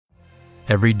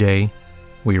Every day,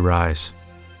 we rise,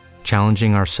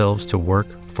 challenging ourselves to work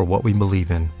for what we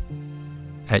believe in.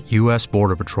 At U.S.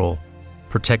 Border Patrol,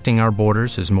 protecting our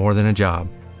borders is more than a job.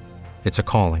 It's a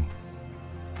calling.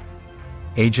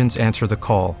 Agents answer the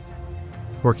call,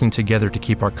 working together to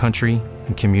keep our country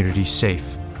and communities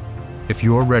safe. If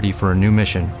you're ready for a new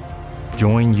mission,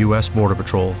 join U.S. Border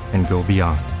Patrol and go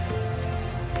beyond.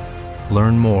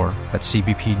 Learn more at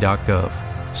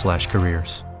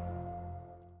cbp.gov/careers.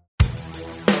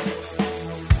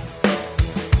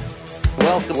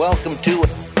 Welcome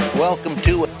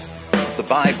to the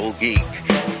Bible Geek.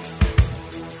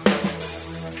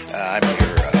 I'm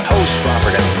your host,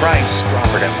 Robert M.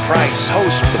 Price,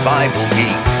 host of the Bible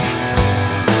Geek.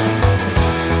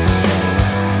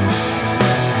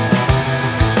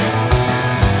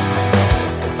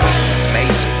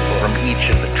 Amazing from each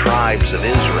of the tribes of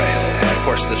Israel. And of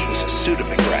course, this was a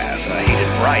pseudepigraph. He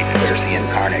didn't write it. There's the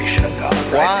incarnation of God.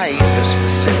 Why the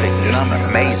specific number?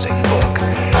 Amazing book.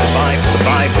 The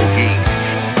Bible Geek.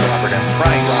 Robert M.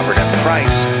 Price,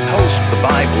 host of the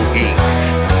Bible Geek.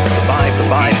 The Bible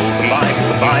Geek. Robert M.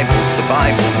 Price, host of the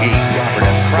Bible Geek.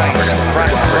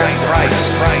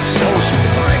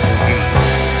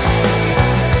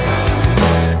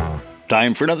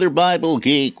 Time for another Bible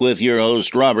Geek with your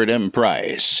host, Robert M.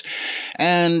 Price.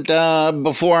 And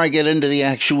before I get into the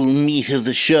actual meat of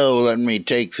the show, let me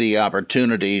take the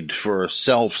opportunity for a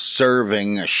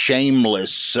self-serving,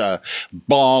 shameless,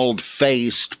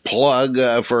 bald-faced plug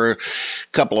for a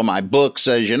couple of my books.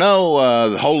 As you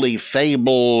know, Holy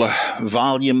Fable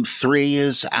Volume 3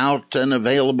 is out and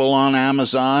available on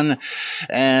Amazon.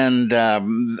 And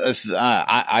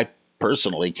I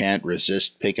personally can't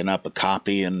resist picking up a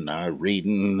copy and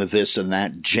reading this and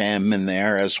that gem in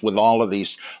there. As with all of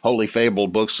these Holy Fable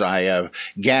books, I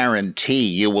guarantee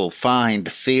you will find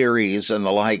theories and the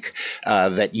like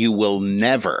that you will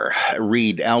never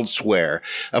read elsewhere.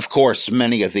 Of course,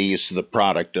 many of these the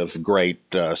product of great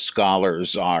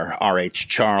scholars are R.H.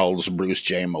 Charles, Bruce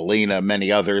J. Molina,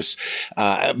 many others,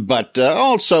 but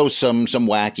also some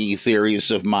wacky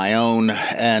theories of my own,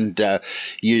 and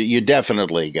you're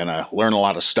definitely gonna learn a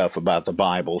lot of stuff about the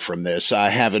Bible from this. I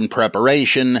have in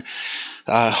preparation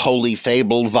Holy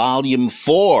Fable Volume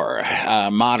 4,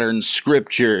 Modern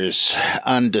Scriptures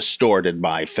Undistorted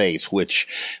by Faith, which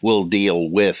will deal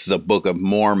with the Book of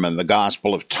Mormon, the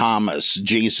Gospel of Thomas,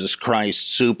 Jesus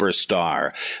Christ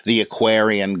Superstar, the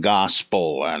Aquarian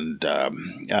Gospel, and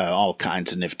all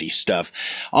kinds of nifty stuff.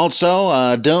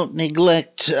 Also, don't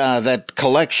neglect that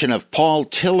collection of Paul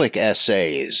Tillich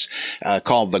essays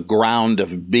called The Ground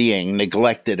of Being,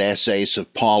 Neglected Essays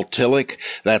of Paul Tillich.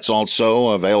 That's also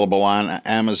available on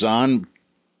Amazon.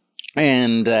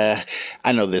 And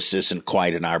I know this isn't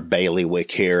quite in our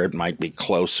bailiwick here. It might be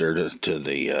closer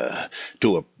to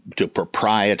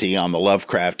propriety on the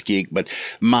Lovecraft Geek, but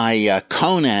my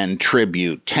Conan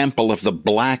tribute, Temple of the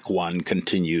Black One,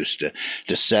 continues to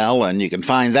sell, and you can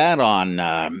find that on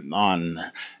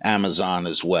Amazon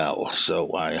as well.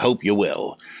 So I hope you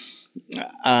will.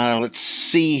 Let's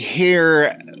see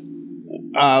here.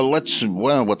 What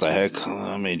the heck?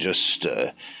 Let me just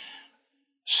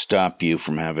stop you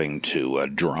from having to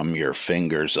drum your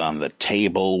fingers on the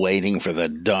table waiting for the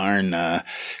darn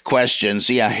questions.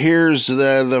 Yeah, here's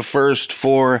the first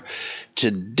for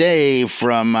today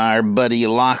from our buddy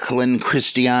Lachlan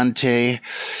Christiante.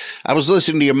 I was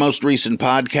listening to your most recent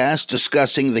podcast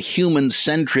discussing the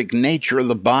human-centric nature of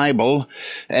the Bible,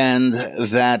 and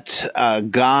that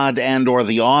God and or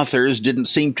the authors didn't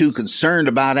seem too concerned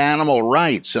about animal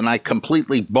rights, and I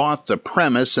completely bought the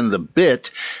premise and the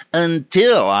bit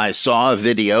until I saw a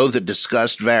video that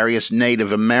discussed various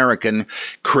Native American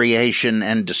creation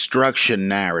and destruction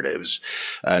narratives.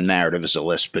 Narrative is a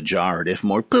less pejorative,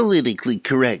 more politically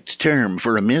correct term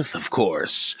for a myth, of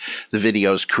course. The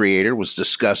video's creator was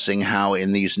discussing how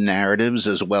in these narratives,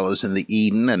 as well as in the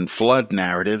Eden and flood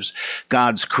narratives,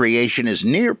 God's creation is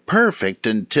near perfect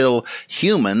until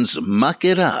humans muck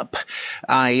it up.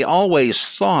 I always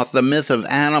thought the myth of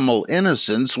animal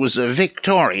innocence was a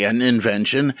Victorian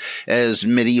invention, as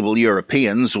medieval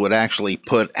Europeans would actually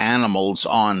put animals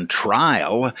on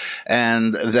trial,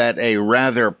 and that a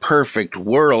rather perfect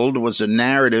world was a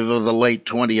narrative of the late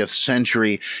 20th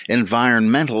century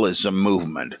environmentalism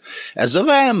movement. As a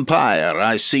vampire,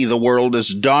 I see the world as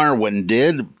Darwin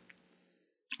did.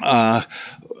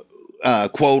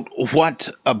 Quote, what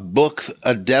a book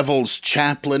a devil's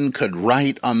chaplain could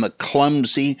write on the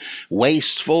clumsy,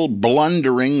 wasteful,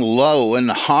 blundering, low, and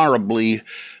horribly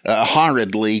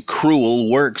horridly cruel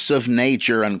works of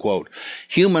nature, unquote.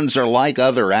 Humans are like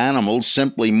other animals,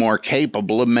 simply more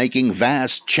capable of making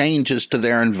vast changes to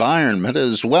their environment,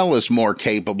 as well as more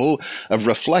capable of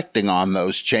reflecting on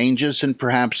those changes and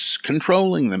perhaps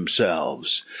controlling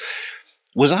themselves.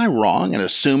 Was I wrong in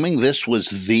assuming this was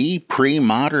the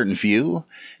pre-modern view?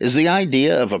 Is the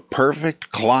idea of a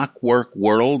perfect clockwork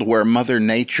world where Mother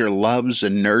Nature loves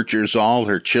and nurtures all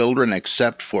her children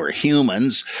except for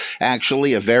humans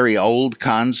actually a very old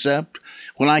concept?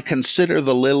 When I consider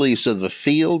the lilies of the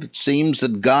field, it seems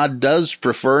that God does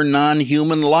prefer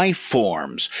non-human life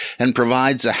forms and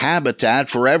provides a habitat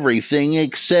for everything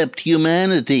except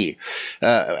humanity,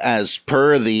 as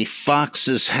per the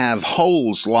foxes have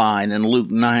holes line in Luke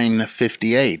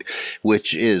 9:58,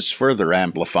 which is further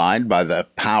amplified by the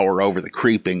power over the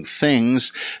creeping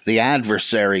things the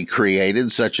adversary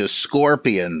created, such as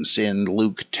scorpions in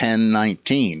Luke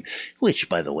 10:19, which,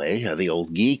 by the way, the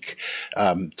old Geek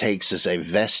takes as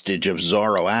a vestige of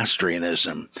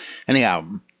Zoroastrianism. Anyhow,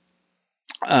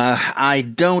 I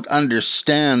don't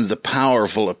understand the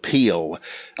powerful appeal.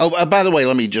 Oh, by the way,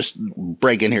 let me just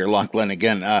break in here, Lachlan,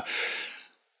 again.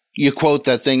 You quote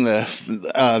that thing,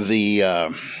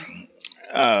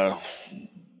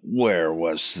 where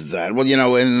was that? Well,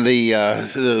 in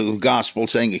the gospel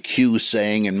saying, a Q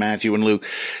saying in Matthew and Luke,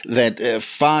 that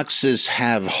foxes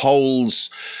have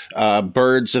holes,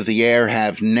 birds of the air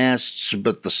have nests,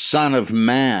 but the Son of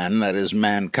Man, that is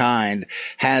mankind,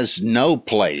 has no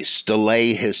place to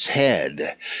lay his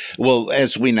head. Well,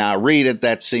 as we now read it,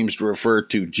 that seems to refer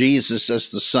to Jesus as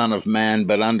the Son of Man,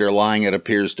 but underlying it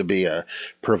appears to be a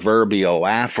proverbial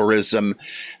aphorism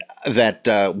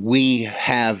that we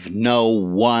have no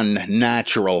one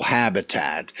natural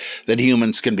habitat, that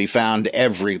humans can be found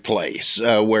every place,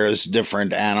 whereas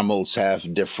different animals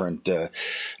have different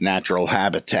natural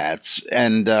habitats.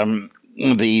 And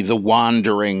the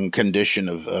wandering condition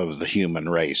of the human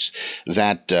race,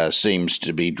 that seems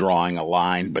to be drawing a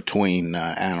line between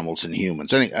animals and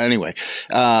humans. Anyway,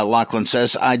 Lachlan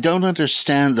says, I don't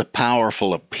understand the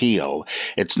powerful appeal.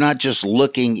 It's not just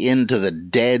looking into the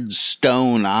dead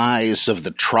stone eyes of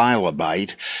the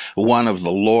trilobite, one of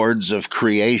the lords of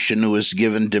creation who was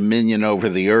given dominion over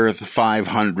the earth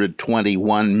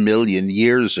 521 million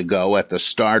years ago at the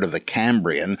start of the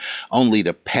Cambrian, only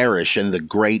to perish in the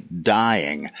great dying.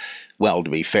 Well, to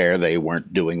be fair, they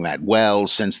weren't doing that well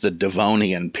since the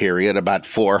Devonian period about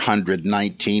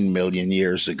 419 million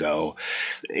years ago.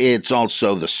 It's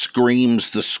also the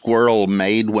screams the squirrel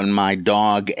made when my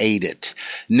dog ate it.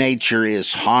 Nature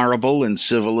is horrible, and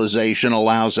civilization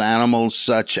allows animals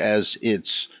such as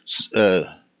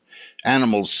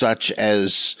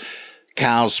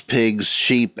cows, pigs,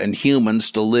 sheep, and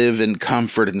humans to live in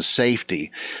comfort and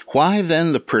safety. Why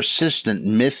then the persistent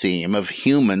mytheme of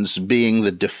humans being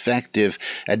the defective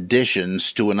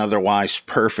additions to an otherwise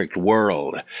perfect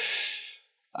world?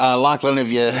 Lachlan, have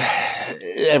you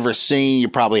ever seen, you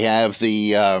probably have,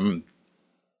 the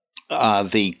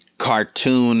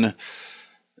cartoon,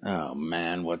 oh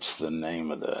man, what's the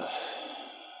name of the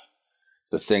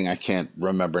thing? I can't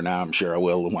remember now. I'm sure I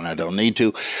will when I don't need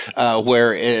to,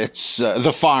 where it's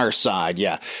The Far Side,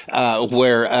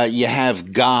 where you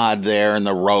have God there in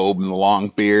the robe and the long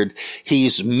beard.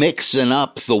 He's mixing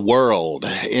up the world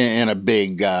in a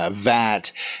big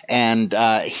vat, and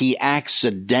he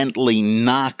accidentally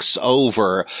knocks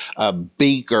over a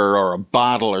beaker or a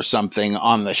bottle or something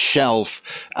on the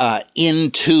shelf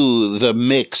into the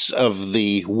mix of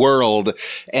the world,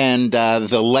 and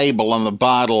the label on the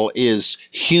bottle is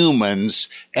humans,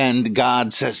 and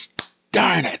God says,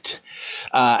 darn it.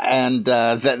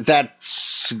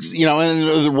 That's,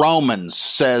 and the Romans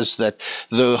says that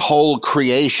the whole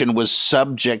creation was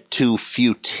subject to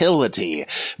futility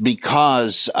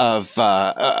because of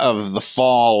the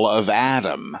fall of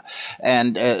Adam,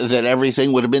 and that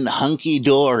everything would have been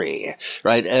hunky-dory,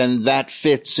 right? And that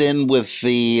fits in with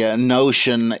the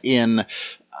notion in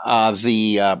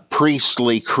the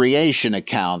priestly creation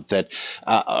account that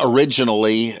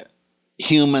originally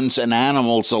humans and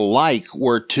animals alike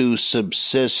were to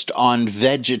subsist on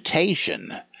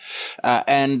vegetation.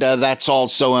 And that's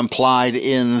also implied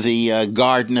in the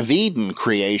Garden of Eden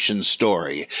creation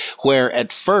story, where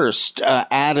at first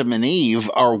Adam and Eve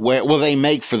they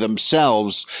make for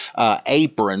themselves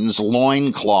aprons,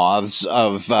 loincloths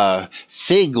of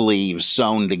fig leaves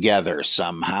sewn together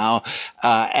somehow,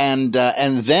 and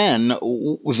then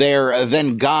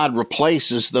God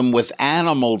replaces them with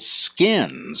animal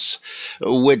skins,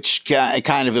 which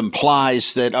kind of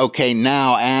implies that, okay,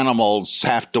 now animals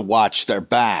have to watch their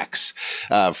backs.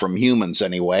 From humans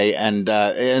anyway, and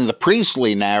in the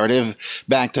priestly narrative,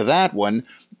 back to that one,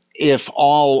 if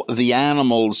all the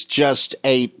animals just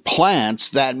ate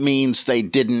plants, that means they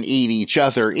didn't eat each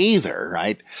other either,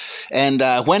 right? And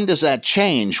when does that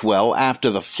change? Well, after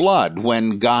the flood,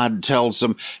 when God tells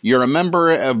them, you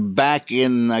remember back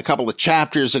in a couple of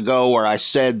chapters ago where I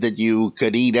said that you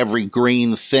could eat every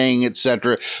green thing,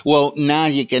 etc. Well, now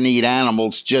you can eat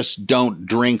animals, just don't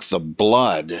drink the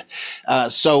blood.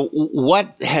 So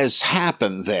what has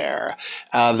happened there?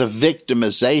 The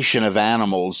victimization of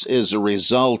animals is a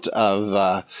result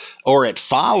of, or it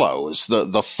follows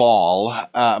the fall,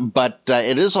 but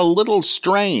it is a little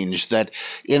strange that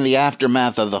in the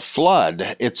aftermath of the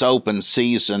flood, it's open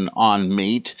season on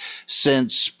meat,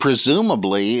 since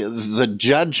presumably the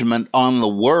judgment on the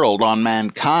world, on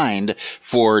mankind,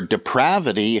 for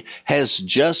depravity has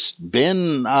just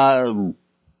been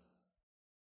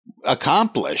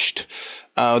accomplished.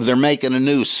 They're making a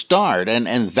new start,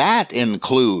 and that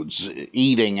includes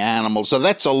eating animals. So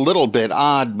that's a little bit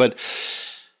odd, but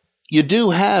you do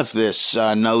have this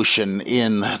notion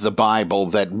in the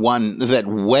Bible that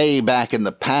way back in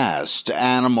the past,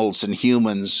 animals and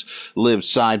humans lived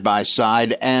side by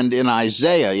side, and in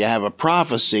Isaiah you have a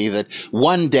prophecy that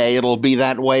one day it'll be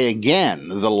that way again.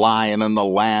 The lion and the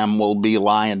lamb will be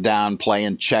lying down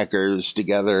playing checkers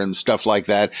together and stuff like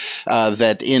that.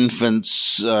 That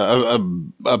infants, a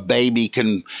baby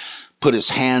can put his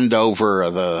hand over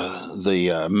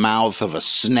the mouth of a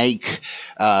snake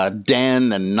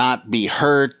den and not be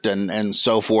hurt, and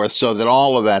so forth, so that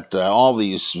all of that, all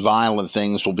these violent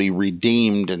things will be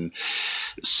redeemed and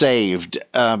saved.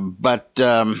 But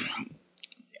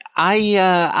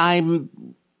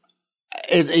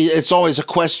it's always a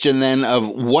question then of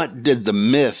what did the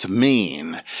myth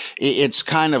mean? It's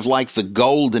kind of like the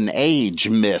golden age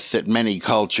myth that many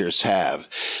cultures have,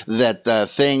 that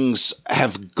things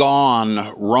have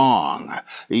gone wrong.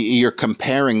 You're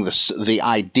comparing the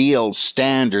ideal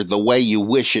standard, the way you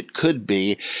wish it could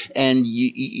be, and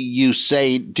you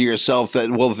say to yourself that,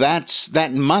 well, that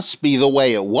must be the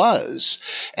way it was.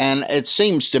 And it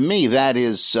seems to me that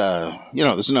is,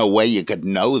 there's no way you could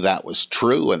know that was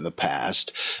true in the past.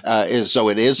 So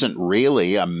it isn't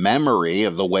really a memory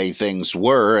of the way things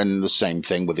were, and the same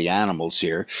thing with the animals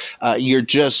here. You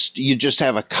just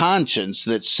have a conscience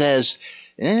that says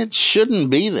it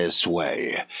shouldn't be this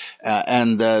way,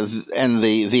 and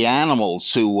the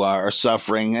animals who are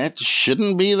suffering, it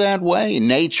shouldn't be that way.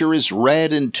 Nature is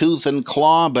red in tooth and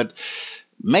claw, but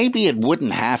maybe it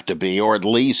wouldn't have to be, or at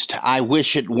least I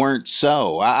wish it weren't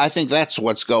so. I think that's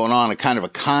what's going on, a kind of a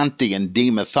Kantian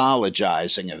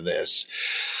demythologizing of this.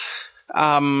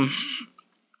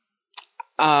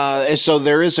 So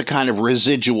there is a kind of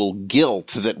residual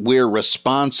guilt that we're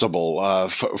responsible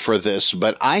for this,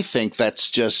 but I think that's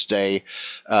just a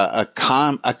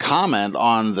comment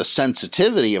on the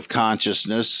sensitivity of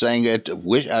consciousness, saying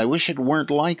I wish it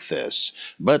weren't like this.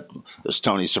 But as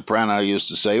Tony Soprano used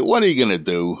to say, what are you going to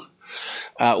do?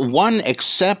 One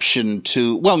exception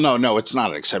to, well, no, it's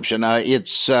not an exception.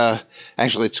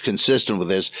 It's consistent with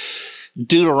this.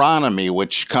 Deuteronomy,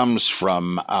 which comes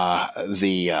from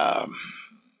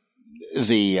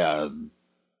the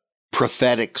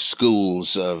prophetic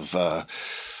schools of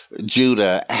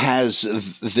Judah, has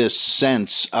this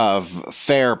sense of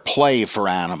fair play for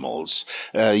animals.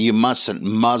 You mustn't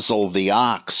muzzle the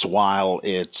ox while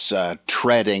it's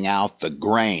treading out the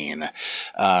grain.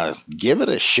 Give it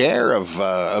a share of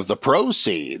the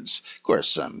proceeds. Of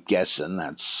course, I'm guessing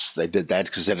they did that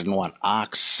because they didn't want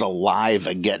ox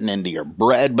saliva getting into your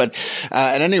bread. But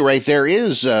at any rate, there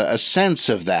is a sense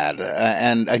of that,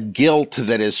 and a guilt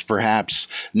that is perhaps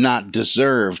not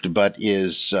deserved, but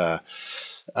is the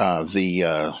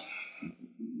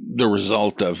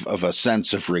result of a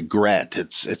sense of regret.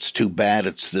 It's too bad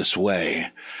it's this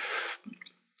way.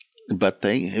 But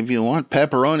if you want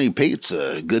pepperoni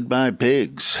pizza, goodbye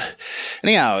pigs.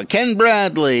 Anyhow, Ken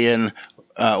Bradley in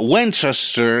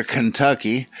Winchester,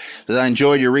 Kentucky, says, I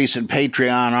enjoyed your recent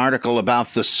Patreon article about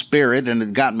the Spirit, and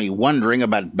it got me wondering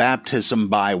about baptism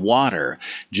by water.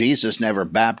 Jesus never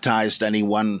baptized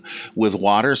anyone with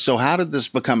water, so how did this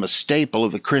become a staple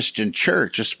of the Christian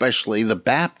church, especially the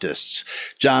Baptists?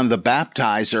 John the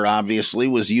Baptizer obviously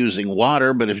was using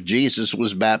water, but if Jesus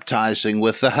was baptizing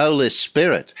with the Holy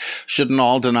Spirit, shouldn't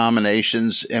all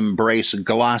denominations embrace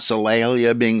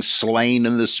glossolalia, being slain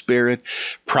in the Spirit,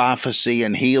 prophecy,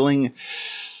 and healing?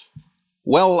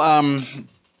 Well,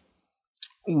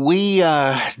 We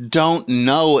don't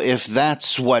know if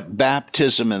that's what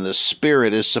baptism in the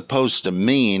Spirit is supposed to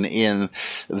mean in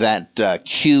that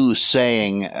Q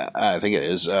saying, I think it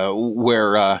is,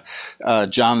 where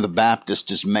John the Baptist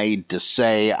is made to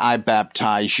say, I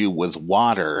baptize you with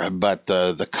water, but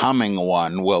the coming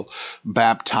one will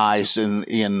baptize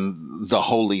in the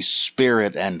Holy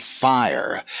Spirit and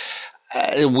fire.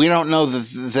 We don't know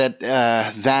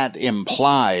that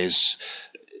implies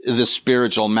the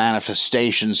spiritual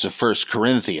manifestations of 1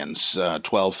 Corinthians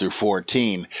 12 through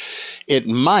 14. It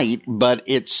might, but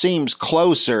it seems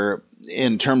closer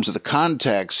in terms of the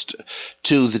context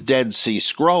to the Dead Sea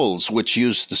Scrolls, which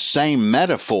use the same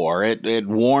metaphor. It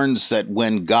warns that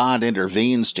when God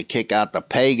intervenes to kick out the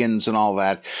pagans and all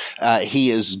that, he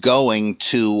is going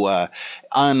to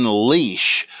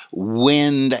unleash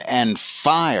wind and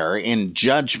fire in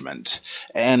judgment.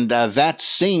 And that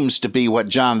seems to be what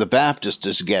John the Baptist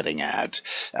is getting at.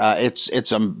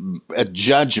 It's a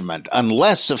judgment,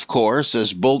 unless, of course,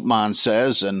 as Bultmann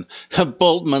says, and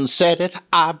Bultmann said it,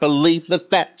 I believe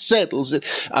that settles it,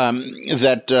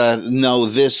 no,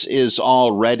 this is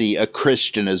already a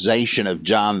Christianization of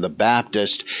John the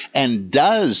Baptist and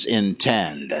does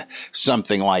intend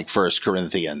something like 1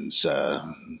 Corinthians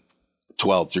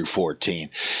 12 through 14.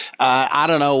 I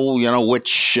don't know,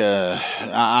 which,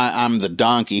 I'm the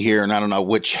donkey here, and I don't know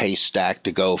which haystack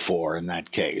to go for in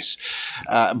that case.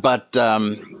 But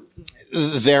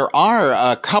there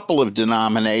are a couple of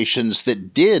denominations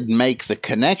that did make the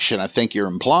connection, I think you're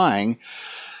implying,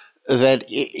 that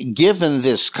given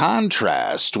this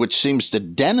contrast, which seems to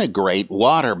denigrate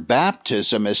water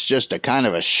baptism as just a kind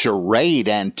of a charade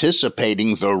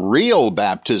anticipating the real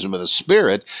baptism of the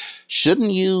Spirit,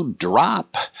 shouldn't you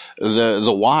drop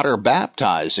the water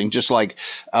baptizing, just like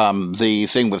the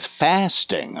thing with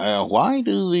fasting? Why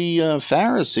do the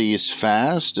Pharisees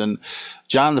fast and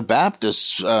John the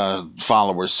Baptist's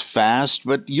followers fast,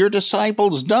 but your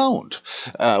disciples don't?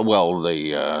 Well,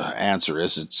 the answer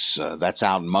is that's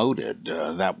outmoded.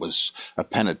 That was a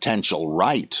penitential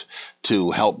rite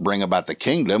to help bring about the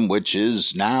kingdom, which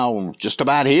is now just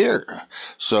about here.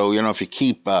 So, if you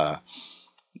keep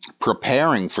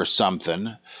preparing for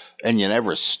something and you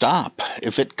never stop,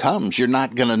 if it comes, you're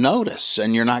not going to notice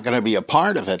and you're not going to be a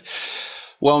part of it.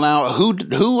 Well, now,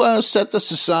 who set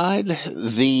this aside?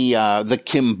 The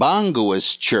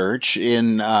Kimbanguist church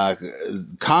in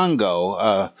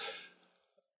Congo.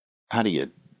 How do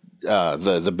you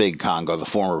the big Congo, the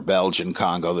former Belgian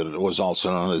Congo that was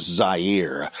also known as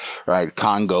Zaire, right?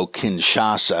 Congo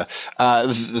Kinshasa.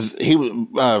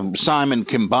 Simon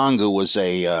Kimbangu was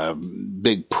a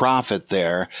big prophet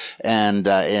there, and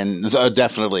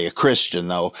definitely a Christian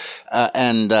though,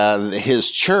 and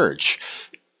his church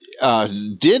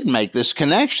did make this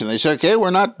connection. They said, okay, we're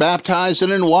not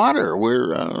baptizing in water.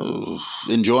 We're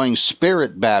enjoying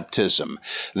spirit baptism.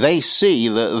 They see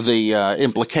the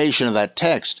implication of that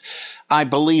text. I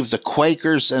believe the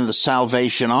Quakers and the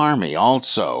Salvation Army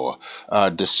also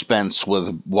dispense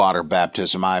with water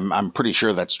baptism. I'm pretty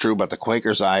sure that's true about the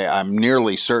Quakers. I'm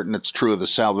nearly certain it's true of the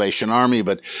Salvation Army,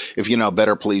 but if you know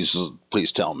better, please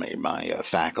tell me. My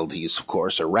faculties, of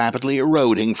course, are rapidly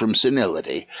eroding from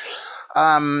senility.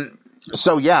 Why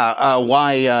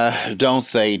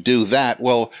don't they do that?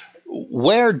 Well,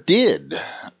 where did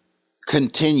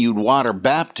continued water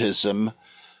baptism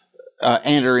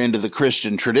enter into the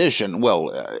Christian tradition? Well,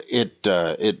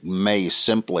 it may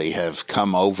simply have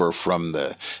come over from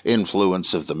the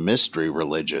influence of the mystery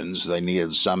religions. They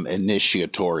needed some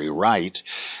initiatory rite,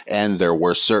 and there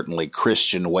were certainly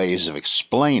Christian ways of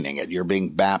explaining it. You're being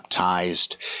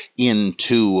baptized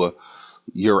into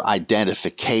your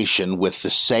identification with the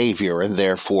Savior, and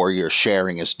therefore you're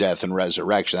sharing his death and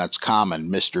resurrection. That's common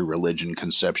mystery religion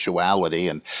conceptuality,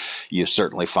 and you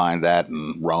certainly find that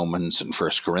in Romans and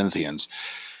 1 Corinthians.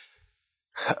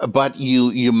 But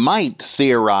you might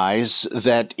theorize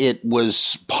that it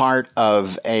was part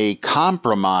of a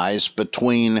compromise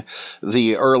between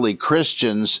the early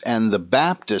Christians and the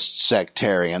Baptist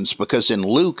sectarians, because in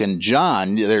Luke and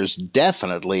John, there's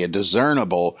definitely a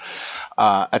discernible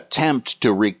attempt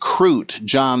to recruit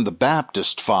John the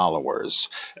Baptist followers.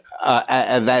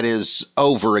 That is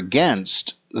over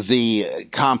against the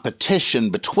competition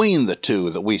between the two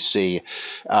that we see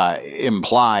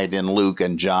implied in Luke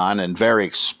and John, and very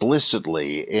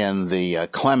explicitly in the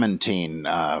Clementine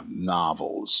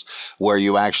novels, where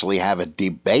you actually have a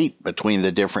debate between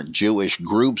the different Jewish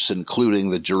groups, including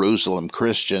the Jerusalem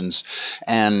Christians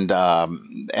and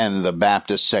the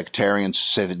Baptist sectarians who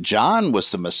say that John was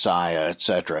the Messiah,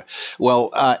 etc.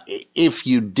 Well, if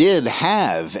you did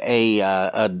have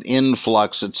an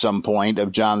influx at some point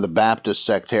of John the Baptist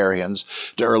sectarians, sectarians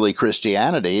to early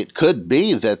Christianity. It could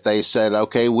be that they said,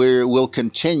 okay, we'll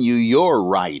continue your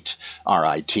rite,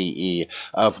 R-I-T-E,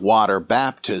 of water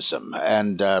baptism.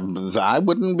 And I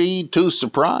wouldn't be too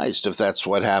surprised if that's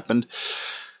what happened.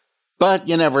 But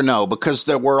you never know, because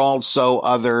there were also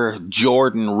other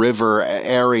Jordan River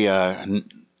area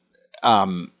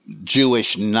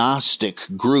Jewish Gnostic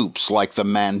groups like the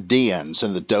Mandeans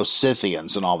and the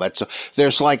Dosithians and all that. So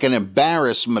there's like an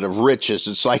embarrassment of riches.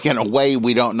 It's like, in a way,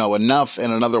 we don't know enough.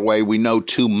 In another way, we know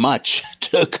too much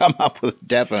to come up with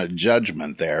definite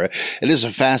judgment there. It is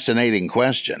a fascinating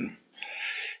question.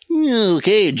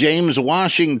 Okay, James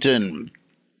Washington.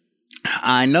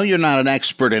 I know you're not an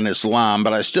expert in Islam,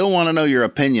 but I still want to know your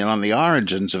opinion on the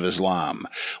origins of Islam.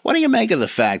 What do you make of the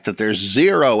fact that there's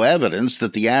zero evidence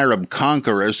that the Arab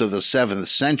conquerors of the 7th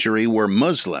century were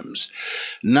Muslims?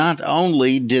 Not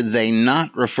only did they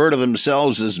not refer to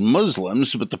themselves as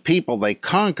Muslims, but the people they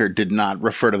conquered did not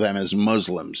refer to them as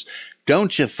Muslims.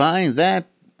 Don't you find that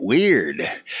weird?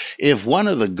 If one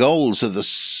of the goals of the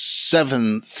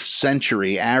 7th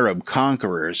century Arab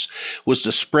conquerors was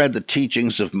to spread the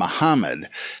teachings of Muhammad,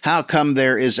 how come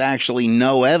there is actually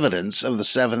no evidence of the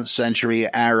 7th century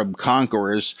Arab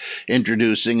conquerors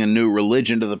introducing a new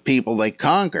religion to the people they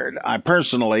conquered? I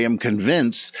personally am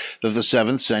convinced that the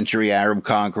 7th century Arab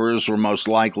conquerors were most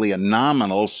likely a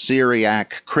nominal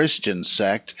Syriac Christian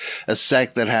sect, a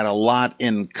sect that had a lot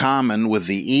in common with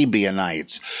the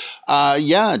Ebionites.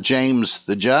 Yeah, James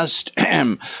the Just.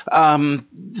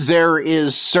 There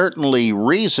is certainly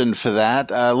reason for that.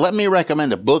 Let me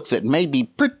recommend a book that may be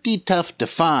pretty tough to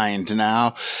find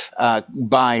now,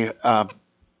 by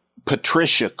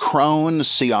Patricia Crone,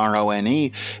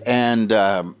 C-R-O-N-E, and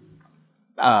oh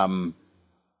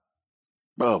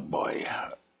boy,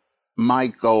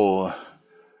 Michael.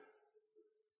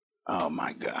 Oh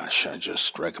my gosh, I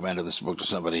just recommended this book to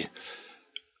somebody.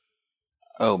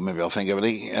 Oh, maybe I'll think of it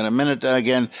in a minute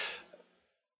again.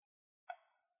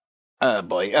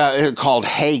 Called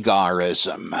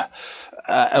Hagarism.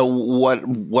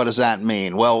 What does that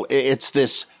mean? Well, it's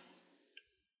this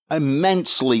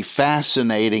immensely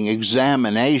fascinating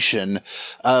examination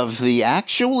of the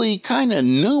actually kind of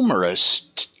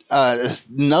numerous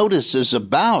notices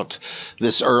about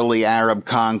this early Arab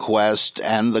conquest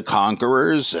and the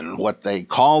conquerors and what they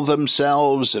called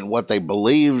themselves and what they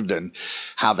believed and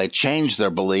how they changed their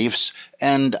beliefs.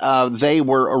 And they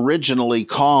were originally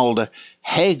called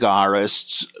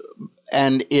Hagarists,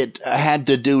 and it had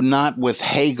to do not with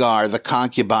Hagar, the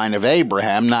concubine of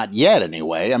Abraham, not yet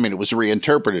anyway. I mean, it was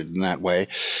reinterpreted in that way,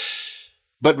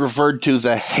 but referred to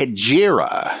the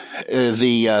Hejira,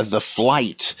 the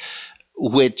flight,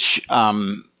 which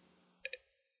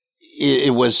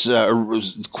it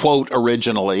was, quote,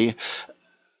 originally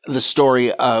the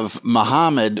story of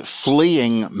Muhammad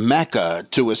fleeing Mecca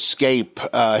to escape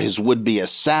his would-be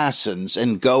assassins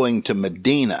and going to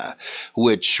Medina,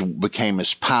 which became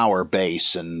his power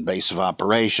base and base of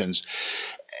operations.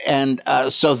 And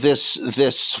so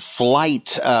this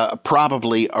flight,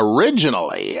 probably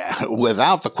originally,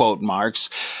 without the quote marks,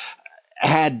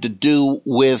 had to do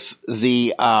with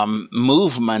the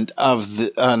movement of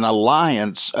an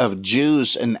alliance of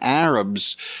Jews and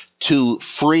Arabs to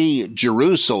free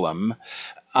Jerusalem,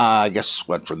 I guess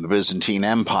from the Byzantine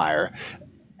Empire.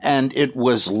 And it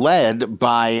was led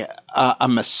by a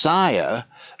Messiah,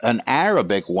 an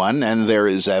Arabic one, and there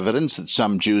is evidence that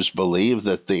some Jews believe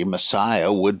that the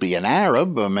Messiah would be an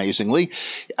Arab, amazingly,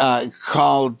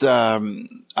 called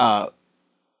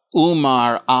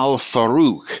Umar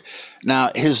al-Faruq.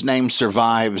 Now, his name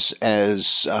survives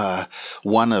as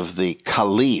one of the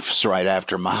caliphs right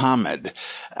after Muhammad.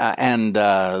 And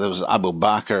there was Abu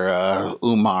Bakr,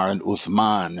 Umar, and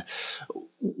Uthman.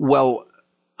 Well,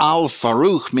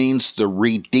 al-Faruq means the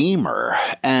Redeemer.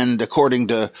 And according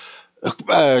to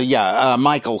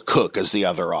Michael Cook is the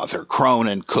other author, Crone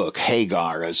and Cook,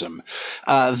 Hagarism.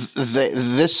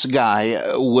 This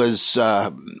guy was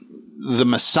the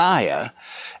Messiah.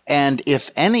 And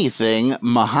if anything,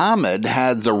 Muhammad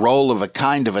had the role of a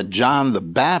kind of a John the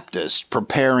Baptist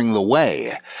preparing the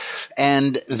way.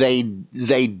 And they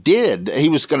did. He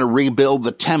was going to rebuild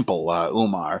the temple,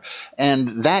 Umar.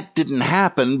 And that didn't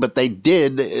happen, but they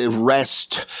did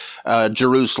wrest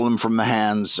Jerusalem from the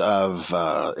hands of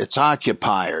its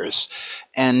occupiers.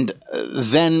 And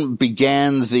then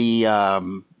began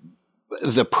the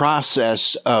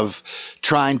process of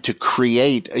trying to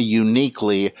create a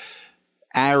uniquely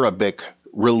Arabic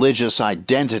religious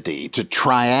identity, to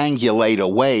triangulate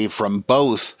away from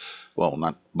both well,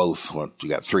 not both, well, you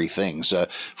got three things,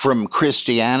 from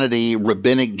Christianity,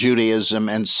 Rabbinic Judaism,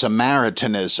 and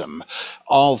Samaritanism,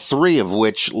 all three of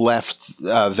which left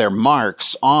their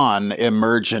marks on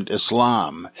emergent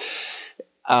Islam.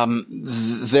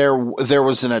 There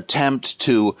was an attempt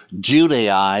to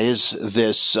Judaize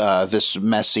this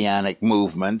messianic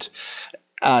movement,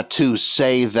 to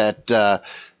say that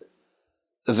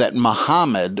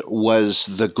Muhammad was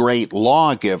the great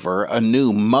lawgiver, a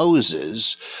new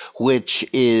Moses, which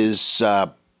is,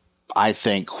 I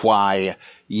think, why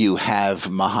you have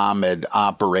Muhammad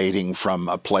operating from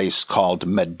a place called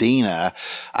Medina.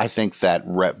 I think that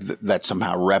that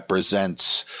somehow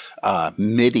represents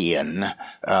Midian,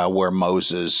 where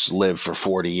Moses lived for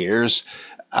 40 years.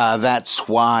 That's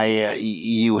why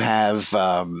you have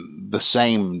the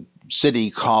same city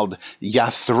called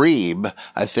Yathrib.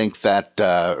 I think that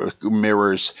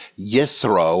mirrors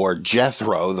Yithro or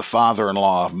Jethro, the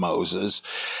father-in-law of Moses,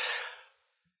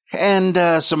 and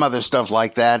some other stuff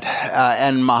like that.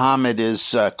 And Muhammad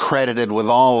is credited with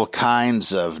all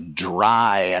kinds of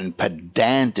dry and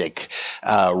pedantic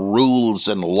rules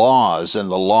and laws in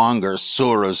the longer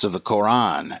surahs of the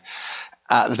Quran.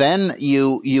 Then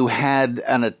you had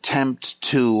an attempt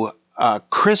to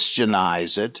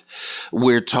Christianize it.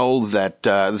 We're told that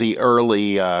the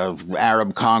early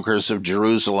Arab conquerors of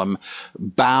Jerusalem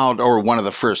bowed, or one of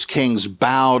the first kings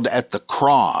bowed at the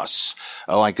cross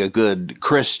like a good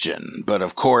Christian. But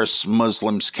of course,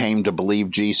 Muslims came to believe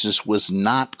Jesus was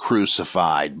not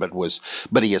crucified, but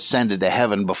he ascended to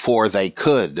heaven before they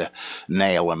could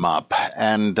nail him up.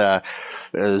 And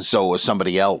so it was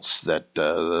somebody else, that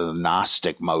the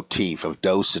Gnostic motif of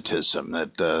Docetism,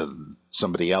 that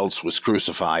somebody else was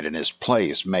crucified in his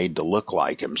place, made to look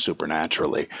like him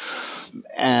supernaturally.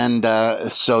 And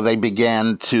so they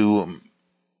began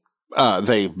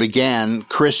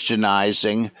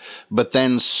Christianizing, but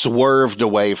then swerved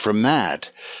away from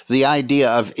that. The idea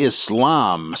of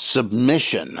Islam,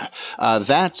 submission,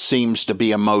 that seems to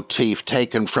be a motif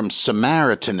taken from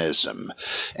Samaritanism.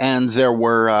 And there's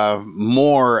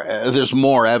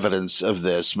more evidence of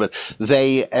this, but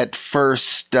they at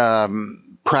first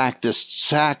practiced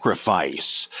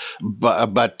sacrifice,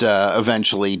 but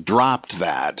eventually dropped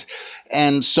that.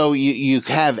 And so you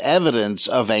have evidence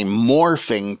of a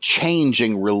morphing,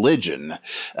 changing religion,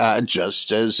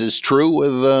 just as is true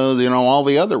with all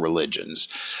the other religions.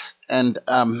 And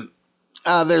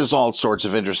there's all sorts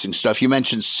of interesting stuff. You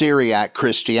mentioned Syriac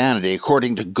Christianity.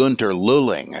 According to Gunter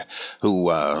Lulling, who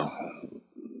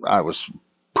I was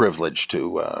privileged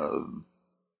to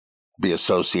be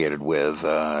associated with.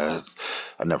 I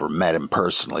never met him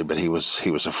personally, but he was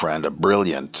a friend, a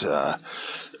brilliant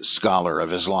scholar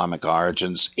of Islamic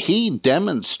origins. He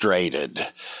demonstrated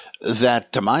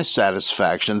that, to my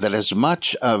satisfaction, that as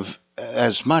much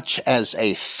as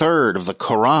a third of the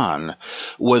Quran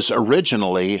was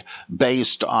originally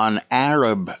based on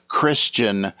Arab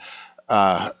Christian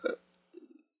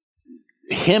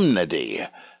hymnody.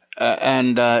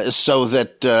 So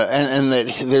that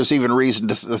there's even reason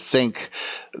to think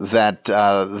that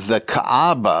the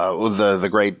Kaaba, the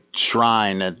great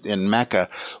shrine in Mecca,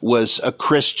 was a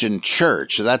Christian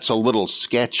church. That's a little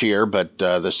sketchier, but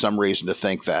there's some reason to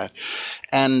think that.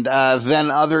 And then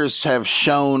others have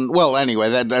shown. Well,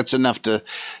 anyway, that's enough to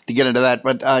get into that.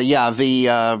 But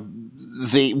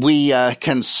we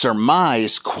can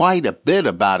surmise quite a bit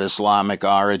about Islamic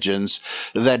origins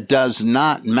that does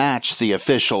not match the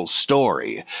official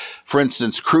story. For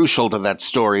instance, crucial to that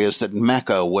story is that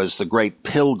Mecca was the great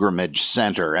pilgrimage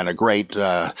center and a great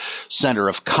center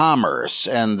of commerce,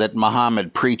 and that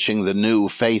Muhammad preaching the new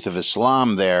faith of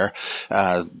Islam there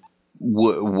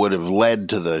would have led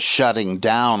to the shutting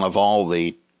down of all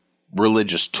the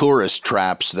religious tourist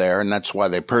traps there, and that's why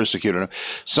they persecuted him.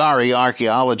 Sorry,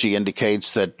 archaeology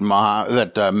indicates that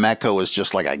Mecca was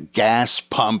just like a gas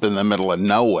pump in the middle of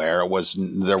nowhere.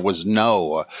 There was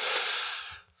no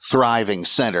thriving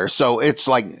center. So it's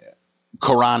like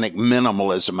Quranic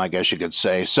minimalism, I guess you could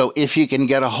say. So if you can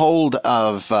get a hold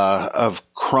of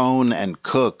Crone and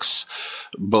Cook's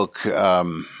book,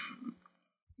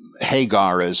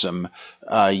 Hagarism,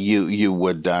 you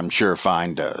would, I'm sure,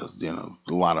 find a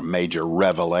lot of major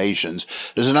revelations.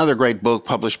 There's another great book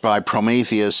published by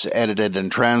Prometheus, edited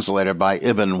and translated by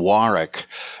Ibn Warraq,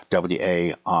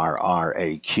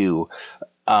 Warraq,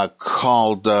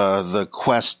 called The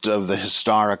Quest of the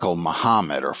Historical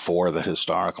Muhammad, or For the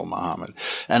Historical Muhammad,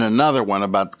 and another one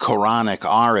about Quranic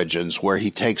origins, where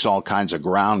he takes all kinds of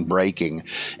groundbreaking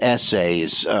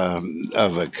essays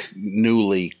of a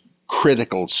newly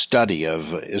critical study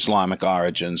of Islamic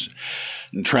origins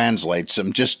and translates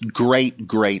them. Just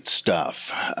great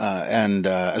stuff.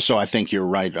 So I think you're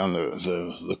right on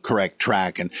the correct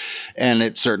track. And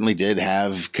it certainly did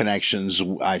have connections,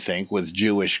 I think, with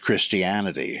Jewish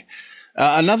Christianity.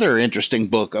 Another interesting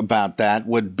book about that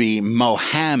would be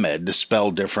Mohammed,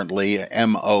 spelled differently,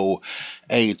 Mohammed,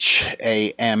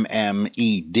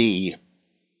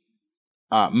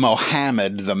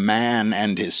 Mohammed, the Man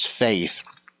and His Faith,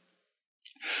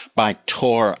 by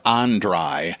Tor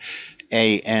Andrae,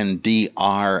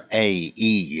 Andrae.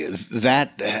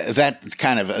 That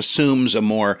kind of assumes a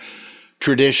more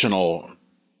traditional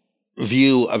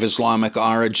view of Islamic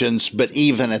origins, but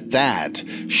even at that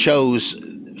shows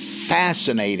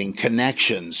fascinating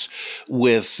connections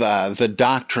with the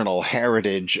doctrinal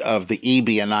heritage of the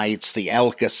Ebionites, the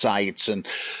Elkasites, and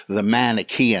the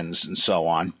Manichaeans, and so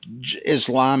on.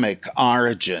 Islamic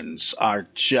origins are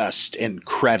just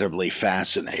incredibly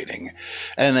fascinating,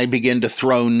 and they begin to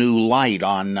throw new light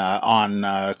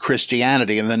on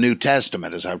Christianity in the New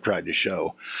Testament, as I've tried to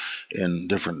show in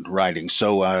different writings.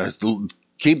 So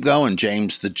keep going,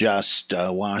 James the Just,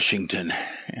 Washington.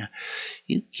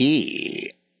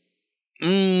 Okay.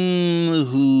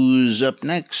 Who's up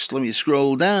next? Let me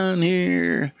scroll down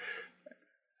here.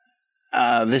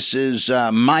 This is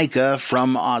Micah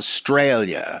from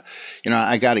Australia.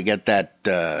 I got to get that,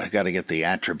 got to get the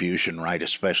attribution right,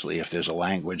 especially if there's a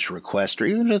language request, or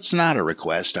even if it's not a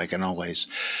request, I can always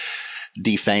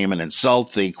defame and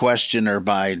insult the questioner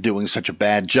by doing such a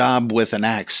bad job with an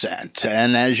accent.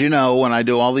 And as you know, when I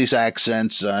do all these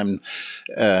accents, I'm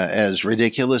as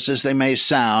ridiculous as they may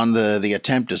sound. The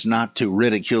attempt is not to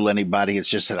ridicule anybody. It's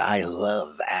just that I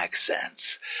love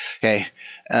accents. Okay.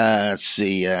 Let's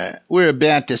see. We're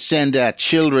about to send our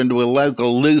children to a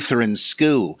local Lutheran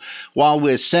school. While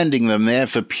we're sending them there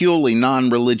for purely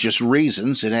non-religious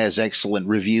reasons, it has excellent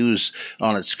reviews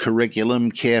on its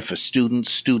curriculum, care for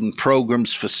students, student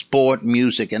programs for sport,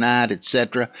 music, and art,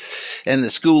 etc. And the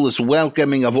school is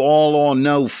welcoming of all or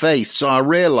no faith. So I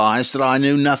realized that I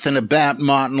knew nothing about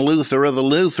Martin Luther or the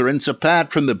Lutherans,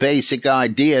 apart from the basic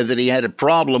idea that he had a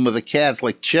problem with the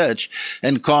Catholic Church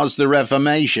and caused the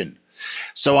Reformation.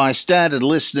 So I started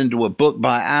listening to a book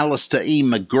by Alistair E.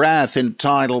 McGrath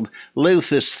entitled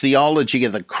Luther's Theology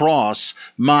of the Cross,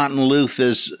 Martin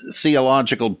Luther's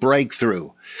Theological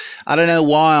Breakthrough. I don't know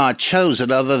why I chose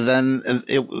it other than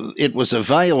it was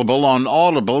available on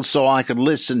Audible so I could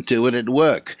listen to it at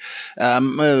work.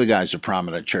 The guy's a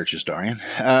prominent church historian.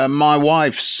 My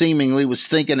wife seemingly was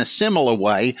thinking a similar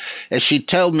way as she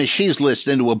told me she's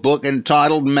listening to a book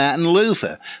entitled Martin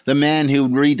Luther, the Man Who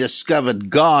Rediscovered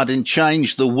God and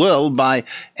Changed the World by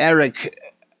Eric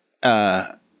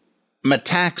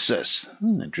Metaxas.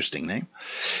 Interesting name.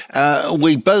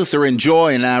 We both are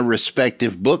enjoying our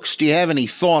respective books. Do you have any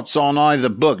thoughts on either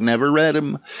book? Never read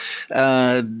them.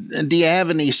 Do you have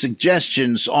any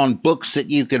suggestions on books that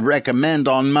you could recommend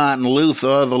on Martin Luther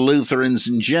or the Lutherans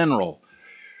in general?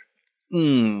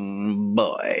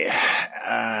 Boy.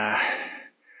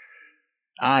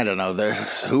 I don't know.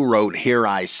 Who wrote Here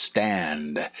I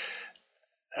Stand?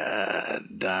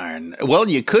 Darn. Well,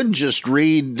 you could just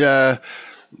read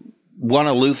one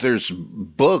of Luther's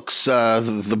books,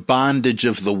 The Bondage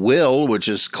of the Will, which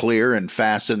is clear and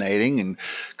fascinating and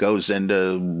goes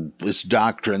into his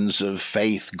doctrines of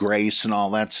faith, grace, and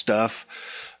all that stuff.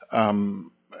 But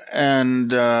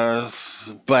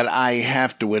I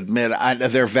have to admit,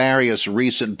 there are various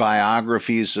recent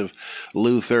biographies of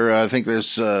Luther. I think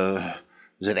there's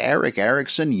is it Eric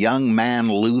Erickson, Young Man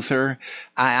Luther?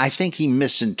 I think he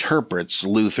misinterprets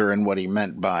Luther and what he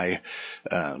meant by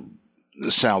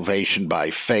salvation by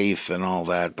faith and all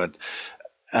that. But,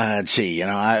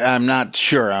 I'm not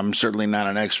sure. I'm certainly not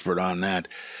an expert on that.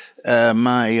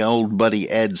 My old buddy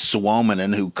Ed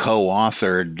Suominen, who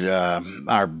co-authored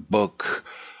our book,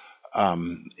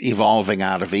 Evolving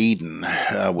Out of Eden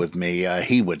with me,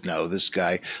 he would know. This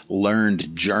guy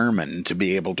learned German to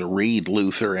be able to read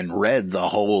Luther and read the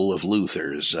whole of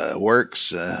Luther's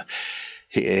works.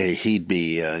 He'd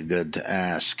be good to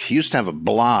ask. He used to have a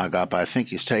blog up. I think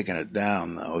he's taken it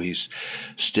down, though. He's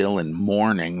still in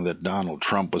mourning that Donald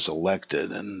Trump was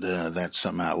elected, and that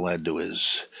somehow led to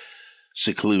his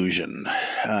seclusion.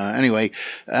 Anyway,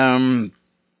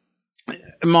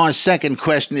 my second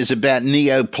question is about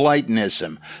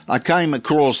Neoplatonism. I came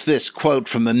across this quote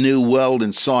from the New World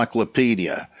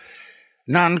Encyclopedia.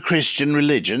 Non-Christian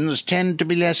religions tend to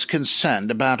be less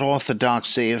concerned about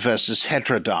orthodoxy versus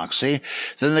heterodoxy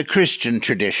than the Christian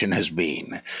tradition has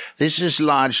been. This is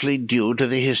largely due to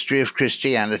the history of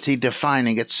Christianity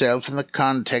defining itself in the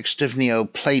context of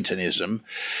Neoplatonism.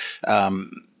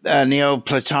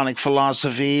 Neoplatonic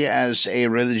philosophy as a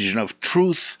religion of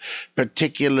truth,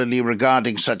 particularly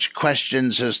regarding such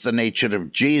questions as the nature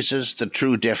of Jesus, the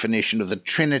true definition of the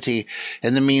Trinity,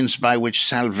 and the means by which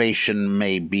salvation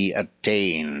may be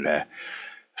attained.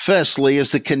 Firstly,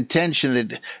 is the contention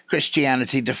that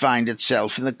Christianity defined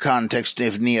itself in the context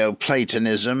of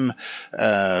Neoplatonism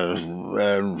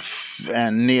and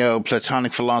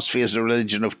Neoplatonic philosophy as a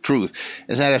religion of truth.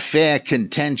 Is that a fair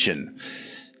contention?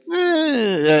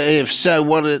 If so,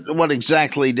 what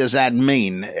exactly does that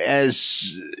mean?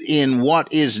 As in,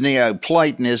 what is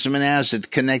Neoplatonism and how is it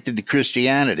connected to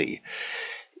Christianity?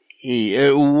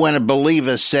 When a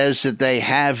believer says that they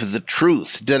have the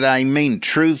truth, did I mean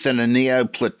truth in a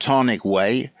Neoplatonic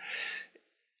way?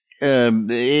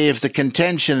 If the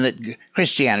contention that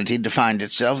Christianity defined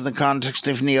itself in the context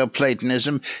of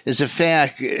Neoplatonism is a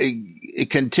fair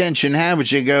contention, how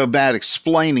would you go about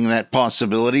explaining that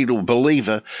possibility to a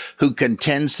believer who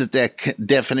contends that their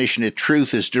definition of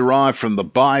truth is derived from the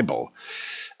Bible?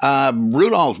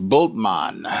 Rudolf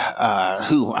Bultmann,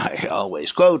 who I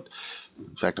always quote,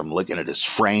 in fact, I'm looking at his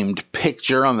framed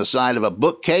picture on the side of a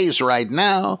bookcase right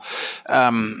now.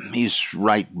 He's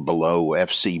right below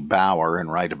F.C. Bauer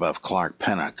and right above Clark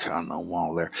Pennock on the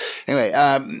wall there. Anyway,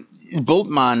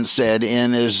 Bultmann said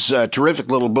in his terrific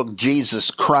little book,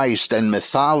 Jesus Christ and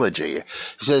Mythology, he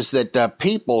says that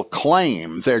people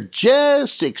claim they're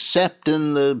just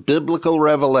accepting the biblical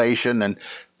revelation and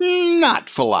not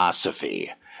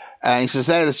philosophy. And he says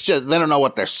that it's just, they don't know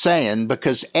what they're saying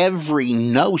because every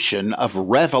notion of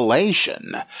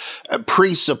revelation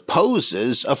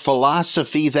presupposes a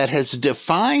philosophy that has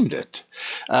defined it.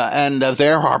 And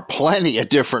there are plenty of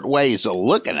different ways of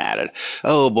looking at it.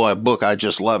 Oh boy, a book I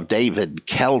just love, David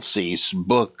Kelsey's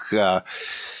book. Wait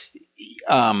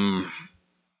a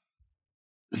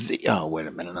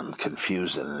minute, I'm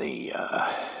confusing the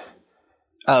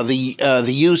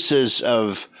uses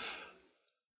of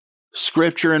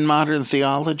Scripture in Modern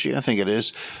Theology, I think it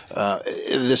is.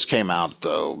 This came out,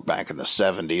 though, back in the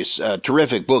 70s.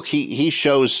 Terrific book. He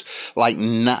shows, like,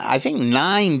 I think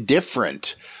 9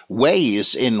 different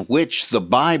ways in which the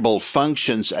Bible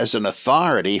functions as an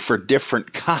authority for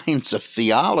different kinds of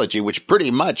theology, which pretty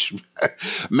much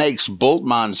makes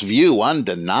Bultmann's view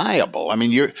undeniable. I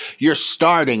mean, you're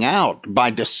starting out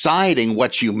by deciding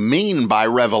what you mean by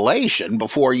revelation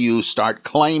before you start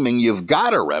claiming you've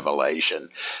got a revelation.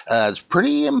 It's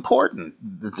pretty important,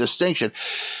 the distinction.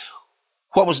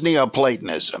 What was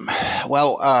Neoplatonism?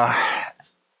 Well,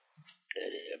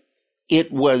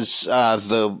 it was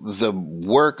the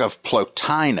work of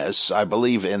Plotinus, I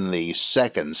believe, in the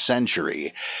 2nd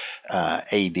century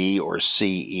A.D. or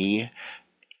C.E.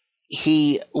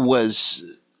 It was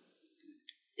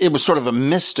sort of a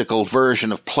mystical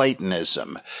version of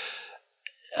Platonism.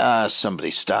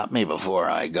 Somebody stop me before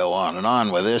I go on and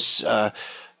on with this.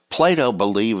 Plato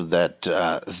believed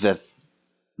that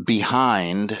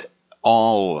behind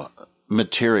all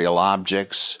material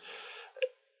objects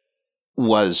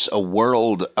was a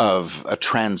world of a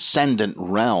transcendent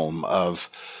realm of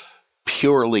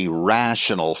purely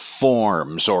rational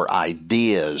forms or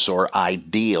ideas or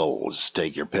ideals,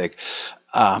 take your pick,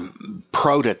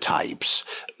 prototypes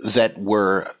that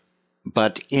were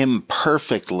but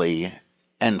imperfectly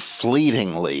and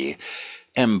fleetingly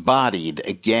embodied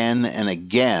again and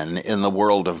again in the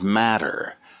world of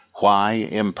matter. Why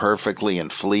imperfectly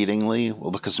and fleetingly? Well,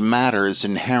 because matter is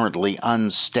inherently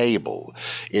unstable.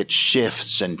 It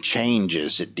shifts and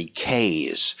changes, it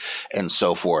decays, and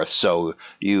so forth. So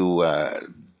you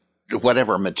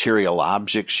whatever material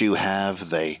objects you have,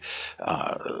 they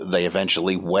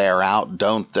eventually wear out,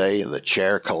 don't they? The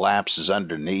chair collapses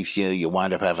underneath you. You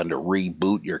wind up having to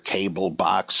reboot your cable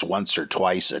box once or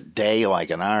twice a day, like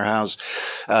in our house.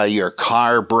 Your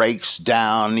car breaks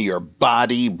down. Your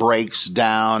body breaks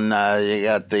down. You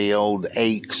got the old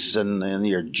aches and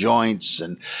your joints,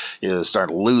 and you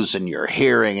start losing your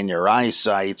hearing and your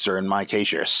eyesight, or in my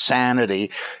case, your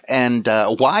sanity. And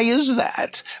why is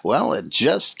that? Well, it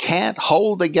just can't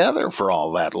hold together for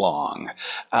all that long.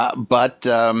 But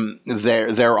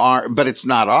it's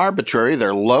not arbitrary. There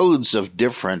are loads of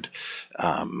different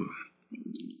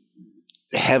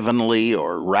heavenly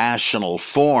or rational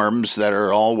forms that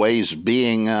are always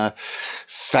being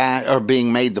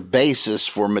being made the basis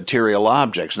for material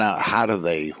objects. Now, how do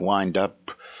they wind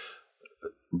up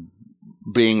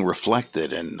being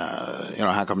reflected? And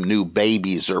how come new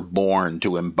babies are born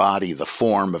to embody the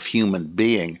form of human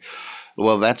being?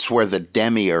 Well, that's where the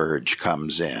demiurge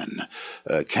comes in,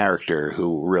 a character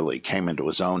who really came into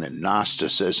his own in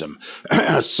Gnosticism,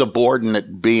 a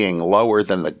subordinate being lower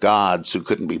than the gods who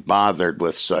couldn't be bothered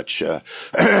with such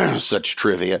such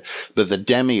trivia. But the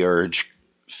demiurge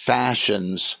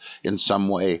fashions in some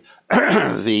way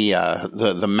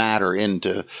the matter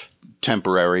into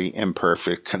temporary,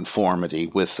 imperfect conformity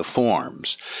with the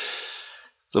forms.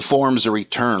 The forms are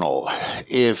eternal.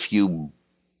 If you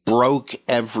broke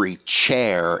every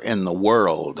chair in the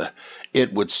world,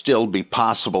 it would still be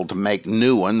possible to make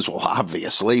new ones. Well,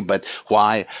 obviously, but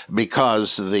why?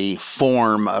 Because the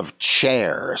form of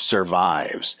chair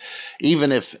survives.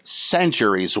 Even if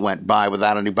centuries went by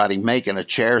without anybody making a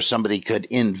chair, somebody could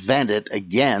invent it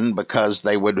again because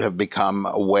they would have become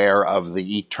aware of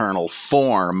the eternal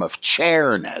form of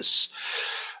chairness.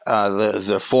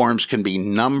 The forms can be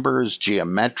numbers,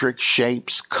 geometric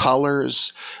shapes,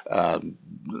 colors,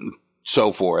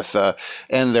 so forth,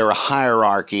 and there are a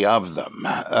hierarchy of them.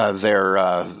 There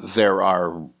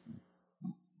are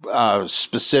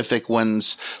specific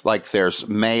ones, like there's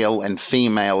male and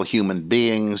female human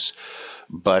beings,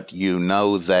 but you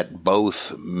know that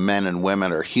both men and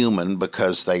women are human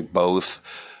because they both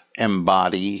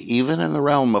embody, even in the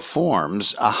realm of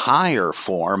forms, a higher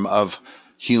form of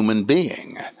human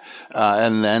being.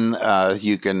 And then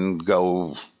you can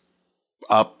go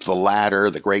up the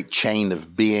ladder, the great chain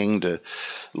of being, to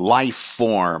life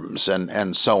forms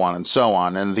and so on and so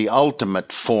on. And the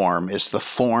ultimate form is the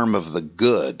form of the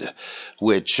good,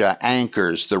 which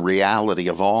anchors the reality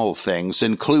of all things,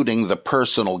 including the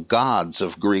personal gods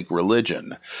of Greek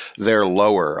religion. They're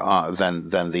lower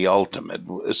than the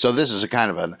ultimate. So this is a kind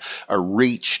of a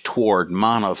reach toward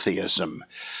monotheism.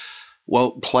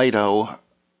 Well, Plato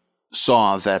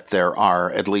saw that there are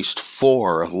at least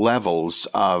 4 levels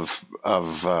of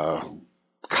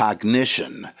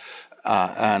cognition,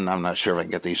 and I'm not sure if I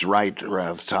can get these right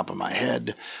off the top of my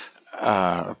head.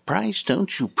 Price,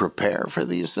 don't you prepare for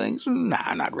these things?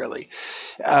 Nah, not really.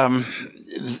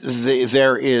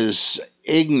 There is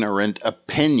ignorant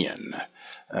opinion.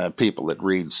 People that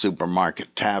read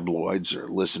supermarket tabloids or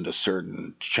listen to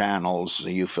certain channels,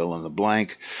 you fill in the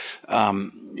blank,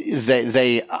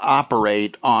 they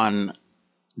operate on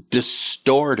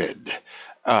distorted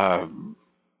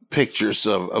pictures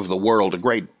of the world. A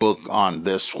great book on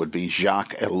this would be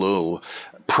Jacques Ellul,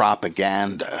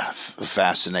 Propaganda,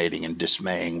 fascinating and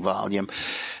dismaying volume.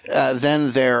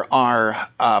 Then there are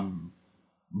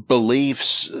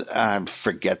beliefs,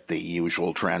 forget the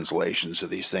usual translations of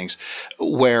these things,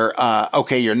 where,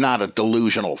 okay, you're not a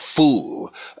delusional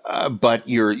fool, but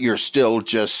you're still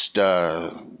just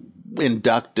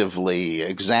inductively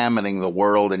examining the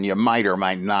world, and you might or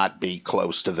might not be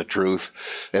close to the truth.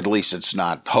 At least it's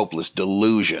not hopeless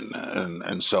delusion,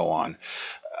 and so on.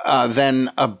 Then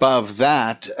above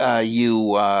that,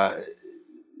 you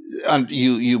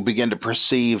begin to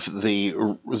perceive the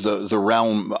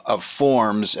realm of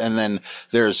forms, and then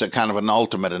there's a kind of an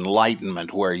ultimate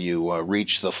enlightenment where you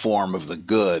reach the form of the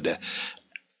good.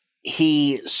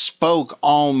 He spoke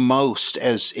almost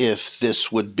as if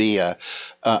this would be a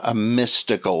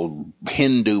mystical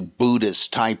Hindu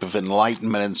Buddhist type of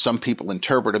enlightenment, and some people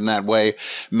interpret him that way.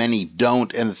 Many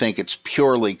don't, and think it's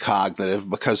purely cognitive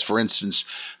because, for instance,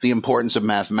 the importance of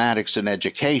mathematics in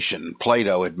education,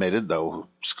 Plato admitted, though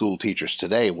school teachers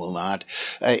today will not,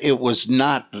 it was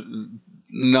not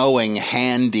knowing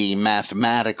handy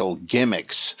mathematical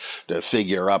gimmicks to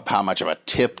figure up how much of a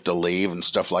tip to leave and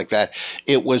stuff like that.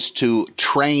 It was to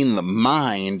train the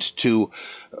mind to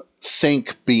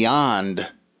think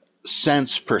beyond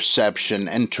sense perception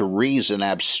and to reason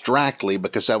abstractly,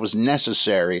 because that was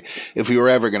necessary if you were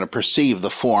ever going to perceive the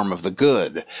form of the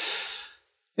good.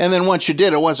 And then once you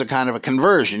did, it was a kind of a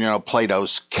conversion. You know,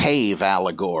 Plato's cave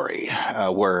allegory,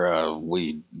 where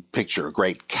we picture a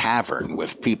great cavern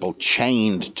with people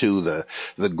chained to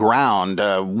the ground,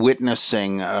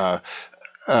 witnessing a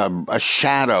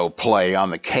shadow play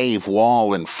on the cave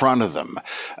wall in front of them.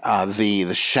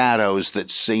 The shadows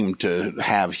that seem to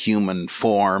have human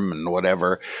form and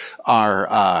whatever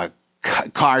are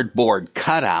cardboard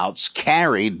cutouts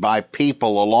carried by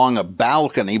people along a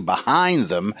balcony behind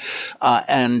them,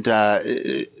 and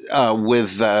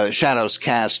with shadows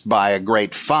cast by a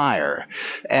great fire.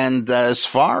 And as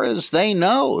far as they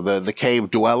know, the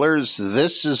cave dwellers,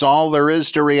 this is all there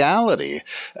is to reality.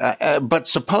 But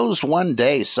suppose one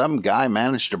day some guy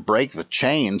managed to break the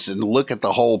chains and look at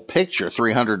the whole picture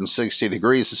 360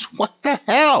 degrees. Says, what the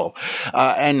hell?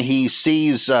 And he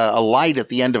sees a light at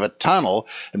the end of a tunnel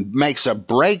and makes a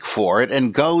break for it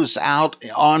and goes out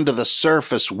onto the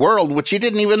surface world, which he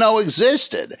didn't even know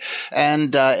existed.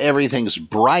 And everything's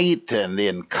bright light and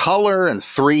in color and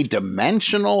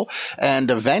three-dimensional,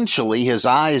 and eventually his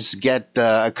eyes get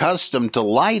accustomed to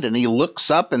light, and he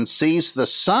looks up and sees the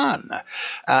sun.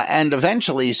 And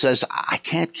eventually he says, I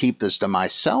can't keep this to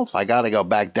myself. I got to go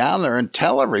back down there and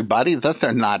tell everybody that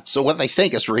they're not. So what they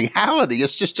think is reality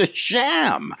is just a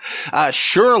sham.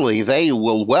 Surely they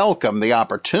will welcome the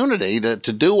opportunity to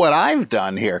do what I've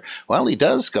done here. Well, he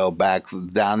does go back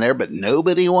down there, but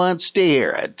nobody wants to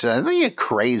hear it. Are you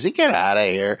crazy? Get out of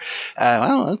here.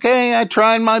 Well, okay, I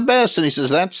tried my best. And he says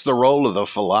that's the role of the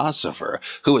philosopher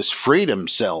who has freed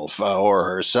himself or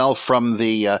herself from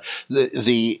the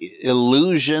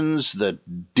illusions, the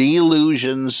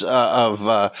delusions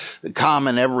of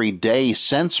common everyday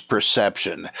sense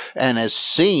perception, and has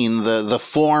seen the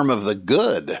form of the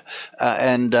good.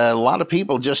 And a lot of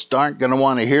people just aren't going to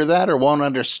want to hear that or won't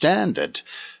understand it.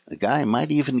 The guy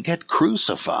might even get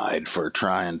crucified for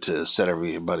trying to set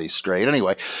everybody straight.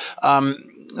 Anyway,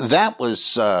 that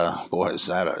was, boy, is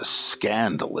that a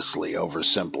scandalously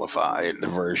oversimplified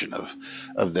version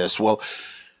of this. Well,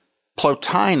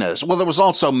 Plotinus, well, there was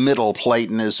also Middle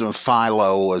Platonism.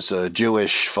 Philo was a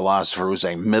Jewish philosopher who was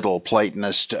a Middle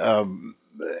Platonist,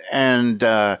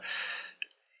 and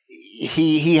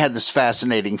he had this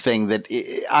fascinating thing that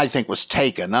I think was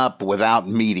taken up without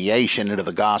mediation into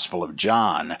the Gospel of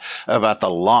John about the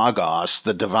Logos,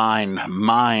 the divine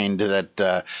mind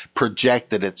that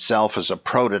projected itself as a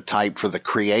prototype for the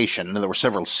creation. And there were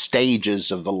several stages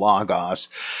of the Logos.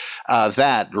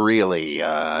 That really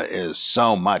is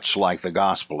so much like the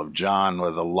Gospel of John, where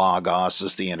the Logos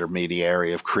is the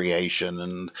intermediary of creation,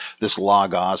 and this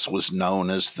Logos was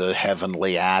known as the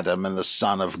heavenly Adam and the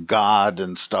Son of God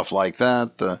and stuff like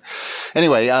that.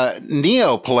 Anyway,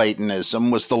 Neoplatonism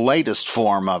was the latest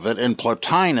form of it, and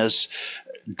Plotinus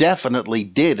definitely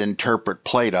did interpret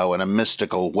Plato in a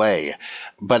mystical way,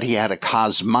 but he had a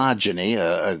cosmogony,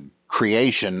 a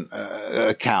creation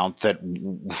account that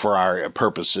for our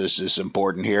purposes is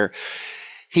important here.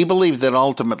 He believed that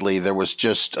ultimately there was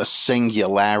just a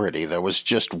singularity, there was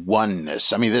just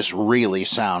oneness. I mean, this really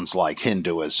sounds like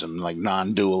Hinduism, like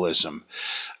non-dualism.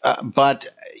 But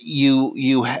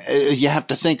you have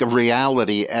to think of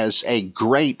reality as a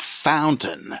great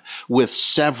fountain with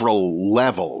several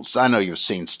levels. I know you've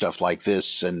seen stuff like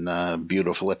this in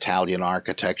beautiful Italian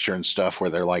architecture and stuff where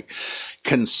they're like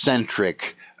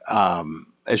concentric,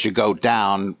 as you go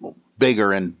down,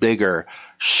 bigger and bigger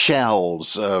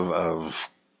shells of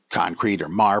concrete or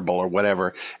marble or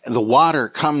whatever. The water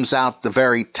comes out the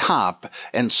very top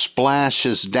and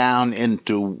splashes down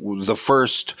into the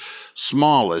first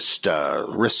smallest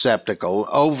receptacle,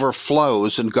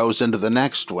 overflows and goes into the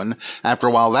next one. After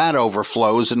a while, that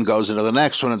overflows and goes into the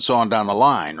next one, and so on down the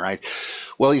line, right?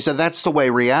 Well, he said that's the way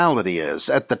reality is.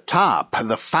 At the top,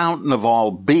 the fountain of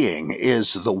all being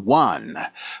is the one,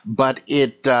 but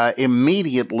it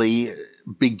immediately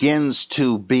begins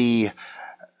to be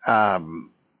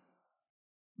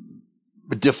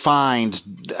defined.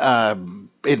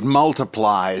 It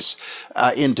multiplies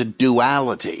into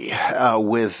duality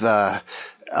with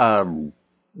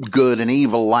good and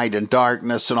evil, light and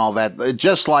darkness, and all that.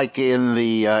 Just like in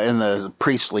the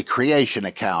priestly creation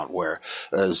account, where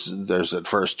there's at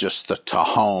first just the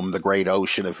Tehom, the great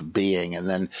ocean of being, and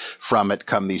then from it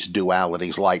come these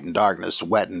dualities, light and darkness,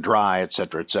 wet and dry,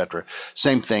 etc., etc.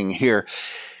 Same thing here.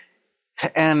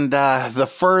 And the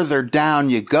further down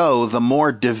you go, the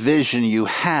more division you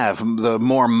have, the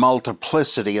more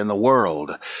multiplicity in the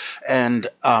world. And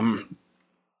let's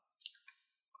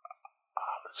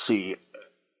see.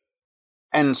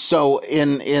 And so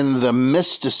in the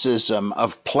mysticism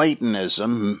of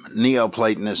Platonism,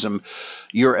 Neoplatonism,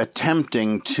 you're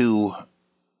attempting to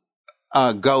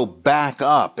go back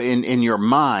up in your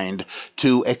mind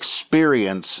to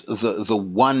experience the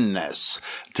oneness,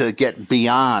 to get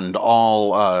beyond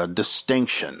all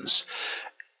distinctions.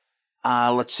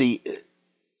 Let's see.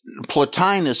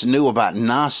 Plotinus knew about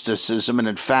Gnosticism, and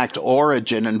in fact,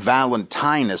 Origen and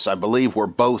Valentinus, I believe, were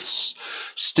both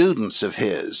students of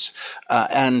his.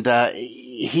 And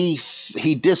he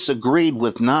disagreed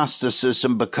with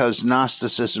Gnosticism because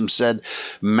Gnosticism said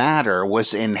matter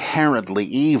was inherently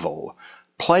evil.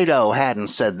 Plato hadn't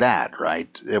said that,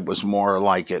 right? It was more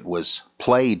like it was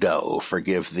Play-Doh,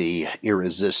 forgive the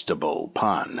irresistible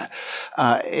pun.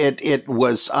 It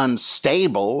was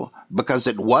unstable because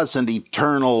it wasn't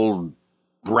eternal,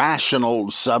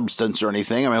 rational substance or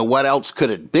anything. I mean, what else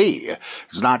could it be?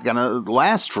 It's not going to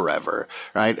last forever,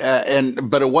 right?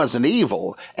 But it wasn't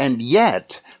evil. And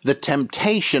yet, the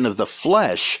temptation of the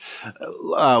flesh,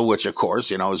 which of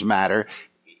course, is matter,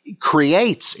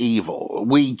 creates evil.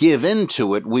 We give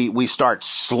into it. We start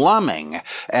slumming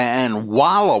and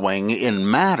wallowing in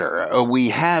matter. We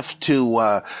have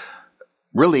to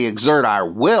really exert our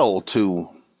will to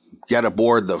get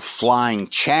aboard the flying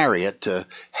chariot to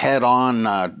head on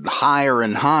higher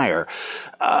and higher.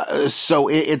 So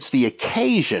it's the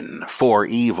occasion for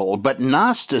evil. But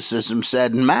Gnosticism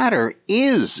said matter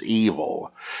is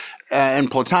evil.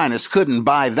 And Plotinus couldn't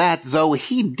buy that, though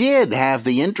he did have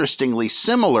the interestingly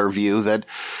similar view that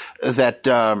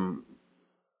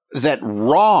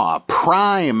raw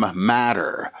prime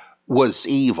matter was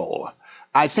evil.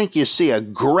 I think you see a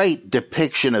great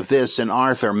depiction of this in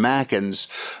Arthur Machen's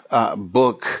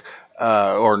book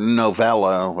or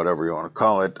novella, whatever you want to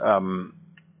call it,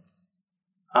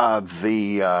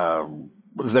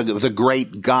 the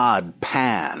great god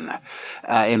Pan,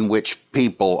 in which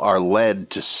people are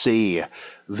led to see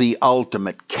the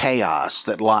ultimate chaos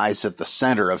that lies at the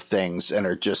center of things and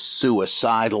are just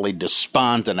suicidally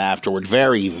despondent afterward.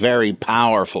 Very, very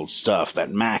powerful stuff,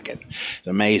 that Machen. It's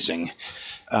amazing.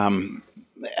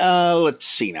 Let's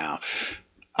see now.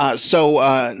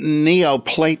 So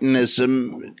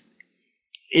Neoplatonism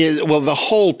is, well, the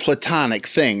whole Platonic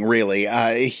thing really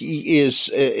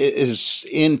is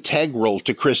integral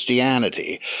to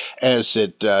Christianity as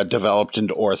it developed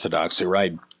into Orthodoxy,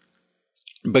 right?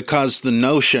 Because the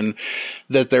notion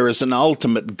that there is an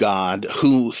ultimate God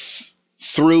who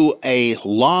through a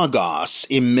logos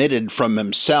emitted from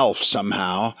himself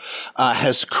somehow,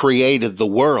 has created the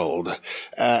world,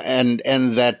 and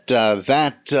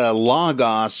that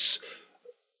logos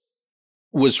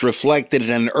was reflected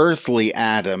in an earthly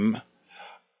Adam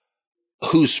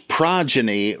whose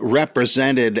progeny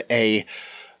represented a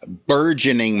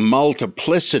burgeoning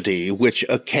multiplicity which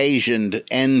occasioned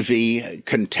envy,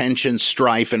 contention,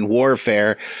 strife, and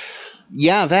warfare.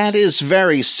 Yeah, that is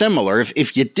very similar.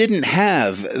 If you didn't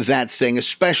have that thing,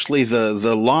 especially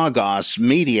the Logos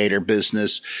mediator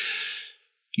business,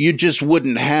 you just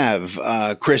wouldn't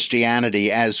have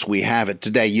Christianity as we have it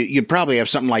today. You'd probably have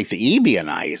something like the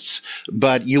Ebionites,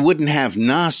 but you wouldn't have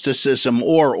Gnosticism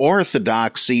or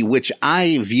Orthodoxy, which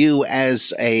I view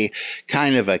as a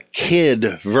kind of a kid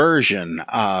version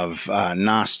of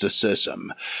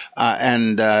Gnosticism.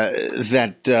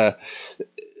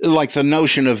 Like the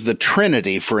notion of the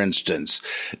Trinity, for instance,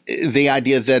 the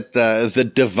idea that the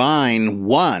divine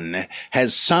one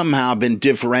has somehow been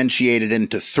differentiated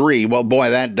into three. Well, boy,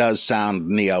 that does sound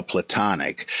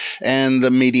Neoplatonic. And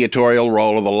the mediatorial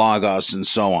role of the Logos and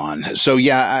so on. So,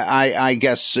 yeah, I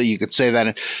guess you could say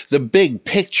that. The big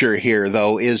picture here,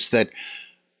 though, is that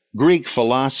Greek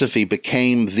philosophy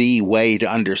became the way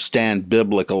to understand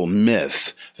biblical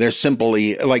myth. They're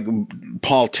simply, like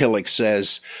Paul Tillich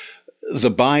says,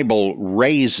 the Bible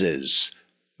raises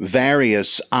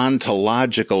various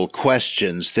ontological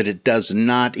questions that it does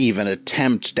not even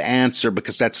attempt to answer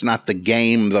because that's not the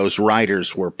game those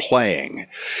writers were playing.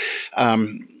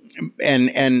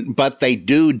 But they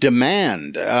do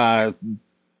demand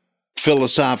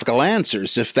philosophical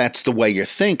answers if that's the way you're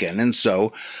thinking. And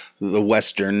so the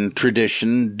Western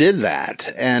tradition did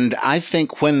that. And I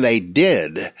think when they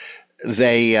did,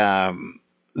 they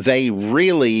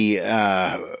really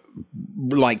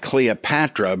like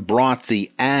Cleopatra, brought the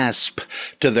asp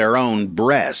to their own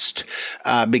breast,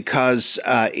 because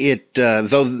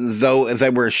though they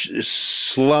were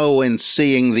slow in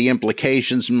seeing the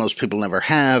implications, and most people never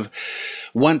have,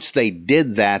 once they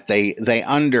did that, they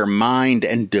undermined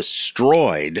and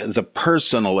destroyed the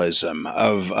personalism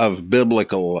of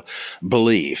biblical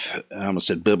belief. I almost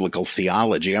said biblical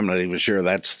theology. I'm not even sure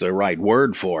that's the right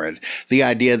word for it. The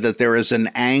idea that there is an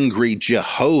angry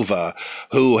Jehovah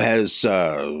who has,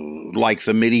 like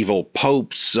the medieval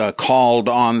popes, called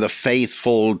on the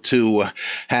faithful to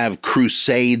have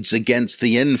crusades against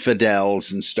the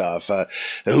infidels and stuff,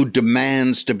 who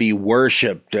demands to be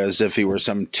worshipped as if he were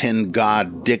some tin god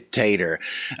dictator,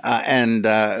 and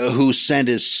who sent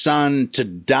his son to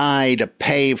die to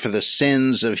pay for the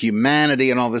sins of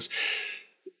humanity and all this.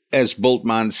 As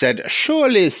Bultmann said,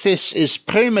 surely this is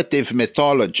primitive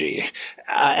mythology,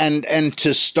 and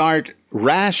to start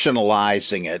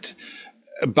rationalizing it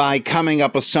by coming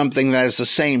up with something that has the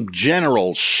same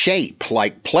general shape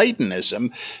like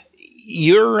Platonism,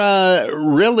 you're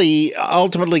really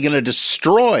ultimately going to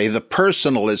destroy the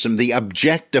personalism, the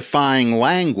objectifying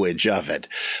language of it.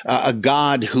 A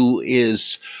God who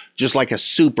is just like a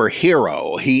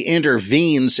superhero. He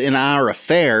intervenes in our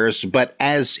affairs, but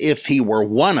as if he were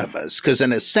one of us, because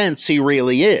in a sense he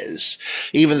really is.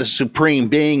 Even the supreme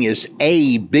being is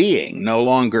a being, no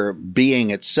longer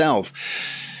being itself.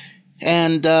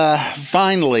 And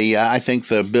finally, I think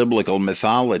the biblical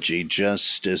mythology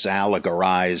just is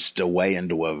allegorized away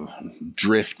into a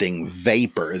drifting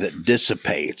vapor that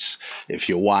dissipates if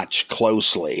you watch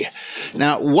closely.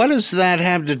 Now, what does that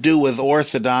have to do with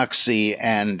orthodoxy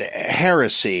and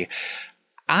heresy?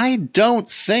 I don't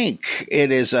think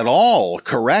it is at all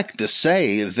correct to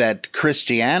say that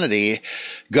Christianity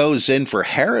goes in for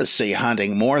heresy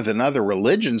hunting more than other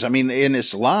religions. I mean, in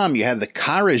Islam, you had the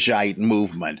Kharijite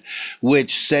movement,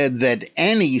 which said that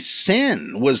any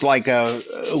sin was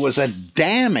a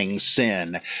damning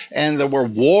sin, and there were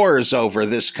wars over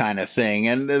this kind of thing,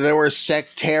 and there were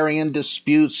sectarian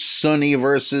disputes, Sunni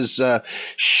versus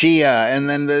Shia, and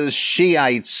then the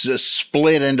Shiites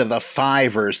split into the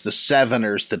Fivers, the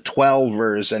Seveners, the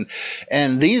Twelvers,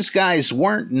 and these guys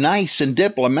weren't nice and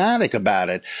diplomatic about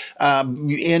it.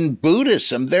 In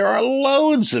Buddhism, there are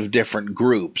loads of different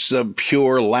groups: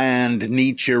 Pure Land,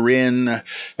 Nichiren,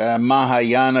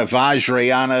 Mahayana,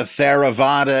 Vajrayana,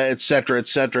 Theravada, etc.,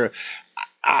 etc.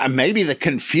 Maybe the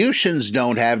Confucians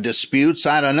don't have disputes,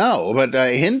 I don't know, but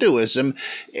Hinduism,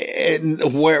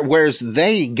 whereas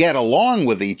they get along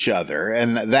with each other,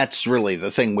 and that's really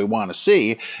the thing we want to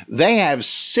see, they have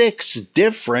 6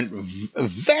 different,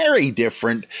 very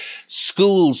different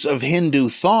schools of Hindu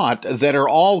thought that are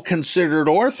all considered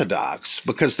orthodox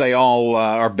because they all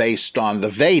are based on the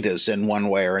Vedas in one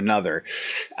way or another.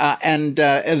 And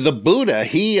the Buddha,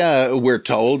 he, we're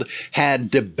told,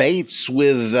 had debates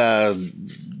with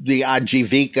the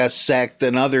Ajivika sect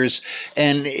and others,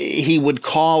 and he would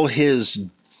call his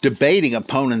debating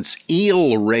opponents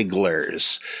eel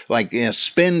wrigglers, like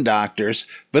spin doctors,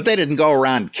 but they didn't go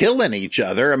around killing each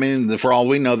other. I mean, for all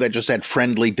we know, they just had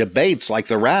friendly debates like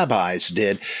the rabbis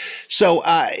did. So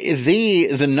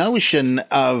the notion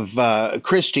of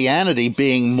Christianity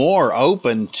being more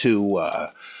open to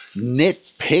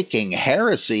nitpicking,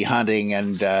 heresy hunting,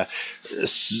 and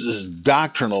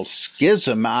doctrinal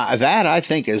schism, that I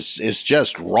think is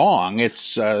just wrong.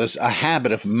 It's a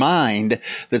habit of mind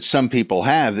that some people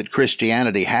have, that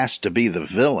Christianity has to be the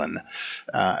villain,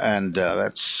 and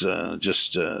that's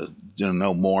just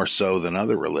no more so than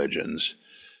other religions.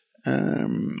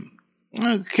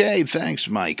 Okay, thanks,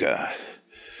 Micah.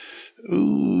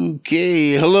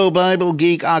 Okay, hello Bible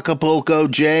Geek, Acapulco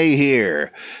J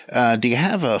here. Do you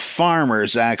have a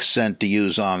farmer's accent to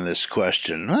use on this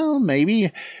question? Well, maybe.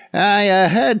 I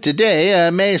heard today,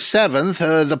 May 7th,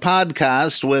 the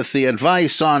podcast with the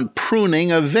advice on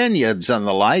pruning of vineyards and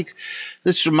the like.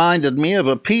 This reminded me of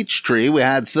a peach tree we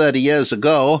had 30 years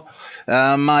ago.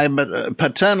 My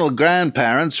paternal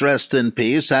grandparents, rest in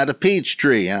peace, had a peach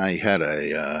tree. I had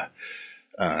a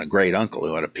great uncle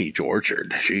who had a peach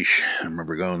orchard. Sheesh, I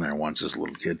remember going there once as a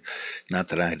little kid. Not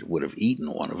that I would have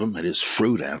eaten one of them. It is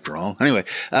fruit, after all. Anyway,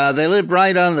 they lived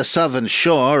right on the southern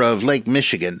shore of Lake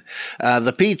Michigan.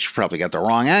 The peach, probably got the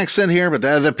wrong accent here, but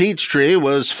the peach tree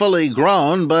was fully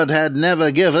grown but had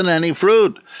never given any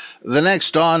fruit. The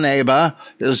next door neighbor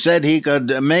said he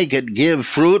could make it give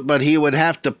fruit, but he would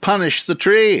have to punish the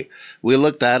tree. We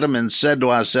looked at him and said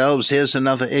to ourselves, here's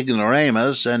another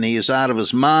ignoramus, and he's out of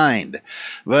his mind.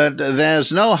 But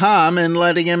there's no harm in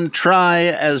letting him try,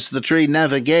 as the tree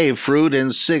never gave fruit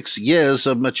in 6 years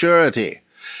of maturity.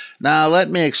 Now,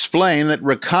 let me explain that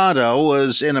Ricardo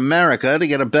was in America to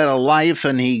get a better life,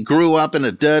 and he grew up in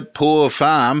a dirt-poor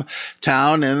farm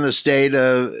town in the state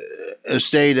of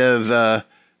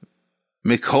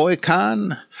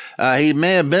Michoacan. He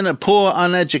may have been a poor,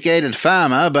 uneducated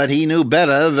farmer, but he knew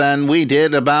better than we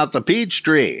did about the peach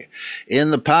tree. In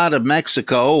the part of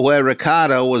Mexico where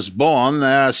Ricardo was born,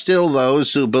 there are still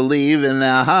those who believe in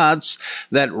their hearts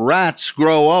that rats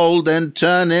grow old and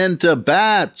turn into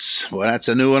bats. Well, that's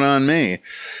a new one on me.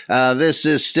 This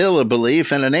is still a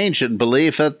belief, and an ancient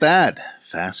belief at that.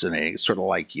 Fascinating. It's sort of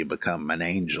like you become an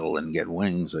angel and get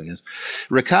wings, I guess.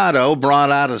 Ricardo brought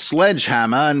out a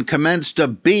sledgehammer and commenced to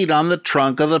beat on the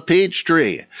trunk of the peach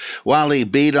tree. While he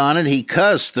beat on it, he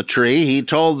cursed the tree. He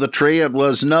told the tree it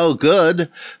was no good,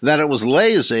 that it was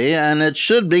lazy, and it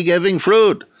should be giving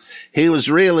fruit. He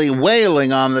was really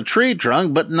wailing on the tree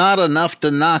trunk, but not enough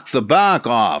to knock the bark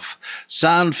off.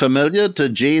 Sound familiar to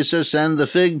Jesus and the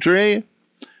fig tree?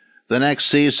 The next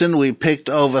season, we picked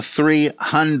over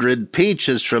 300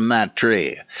 peaches from that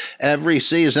tree. Every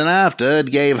season after, it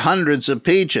gave hundreds of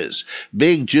peaches,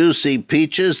 big, juicy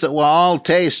peaches that were all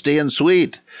tasty and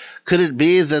sweet. Could it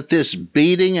be that this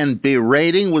beating and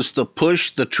berating was the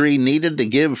push the tree needed to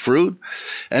give fruit?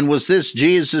 And was this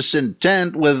Jesus'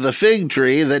 intent with the fig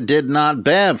tree that did not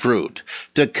bear fruit,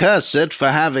 to cuss it for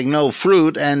having no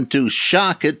fruit and to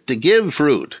shock it to give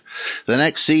fruit? The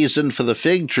next season for the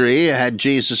fig tree, had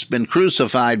Jesus been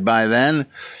crucified by then,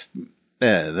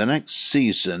 the next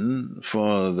season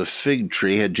for the fig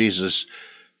tree, had Jesus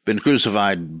been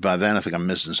crucified by then. I think I'm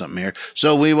missing something here.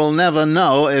 So we will never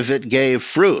know if it gave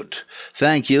fruit.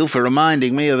 Thank you for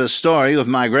reminding me of the story of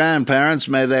my grandparents.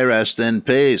 May they rest in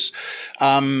peace.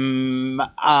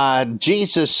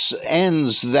 Jesus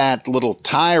ends that little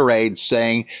tirade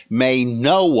saying, may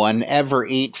no one ever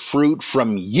eat fruit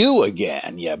from you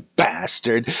again, you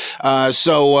bastard. If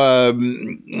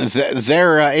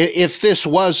this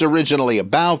was originally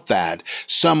about that,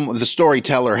 the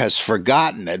storyteller has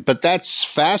forgotten it, but that's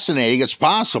fascinating. It's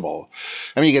possible.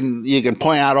 I mean, you can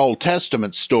point out Old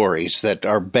Testament stories that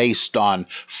are based on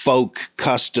folk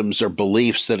customs or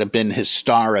beliefs that have been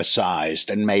historicized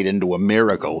and made into a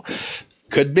miracle.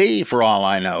 Could be, for all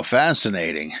I know.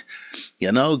 Fascinating.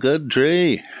 Good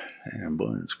tree. Yeah,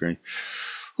 boy, that's great.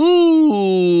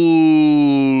 Ooh,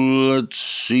 let's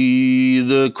see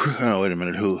wait a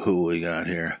minute. Who we got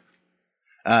here?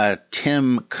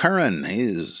 Tim Curran.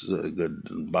 He's a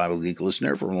good Bible Geek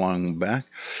listener from long back.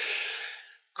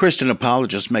 Christian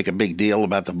apologists make a big deal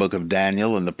about the book of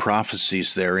Daniel and the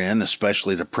prophecies therein,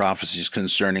 especially the prophecies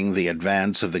concerning the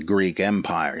advance of the Greek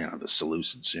Empire, the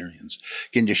Seleucid Syrians.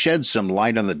 Can you shed some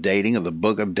light on the dating of the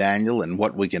book of Daniel and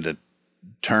what we can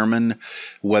determine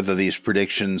whether these are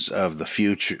predictions of the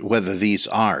future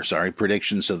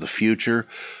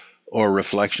or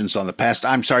reflections on the past?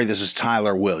 I'm sorry, this is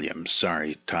Tyler Williams.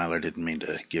 Sorry, Tyler, didn't mean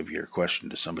to give your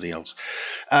question to somebody else.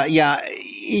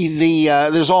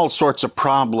 There's all sorts of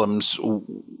problems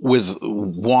with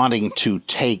wanting to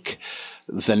take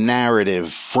the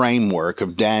narrative framework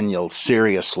of Daniel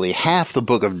seriously. Half the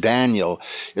book of Daniel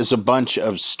is a bunch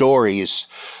of stories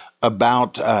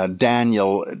about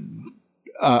Daniel,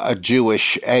 a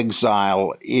Jewish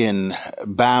exile in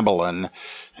Babylon,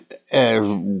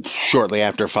 shortly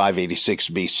after 586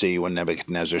 BC, when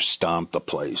Nebuchadnezzar stomped the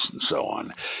place and so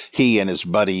on. He and his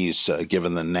buddies,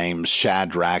 given the names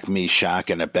Shadrach, Meshach,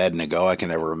 and Abednego — I can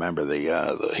never remember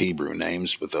the Hebrew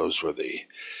names, but those were the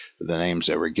names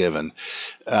they were given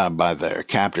by their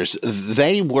captors.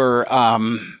 They were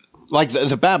like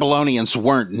the Babylonians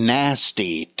weren't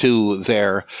nasty to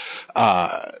their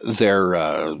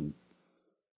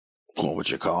what would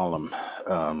you call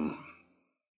them?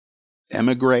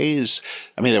 Emigres.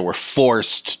 I mean, they were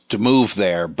forced to move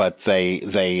there, but Jews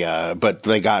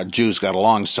got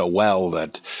along so well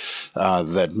that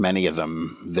many of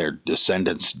them, their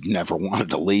descendants, never wanted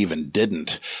to leave and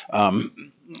didn't.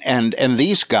 And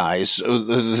these guys,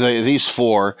 these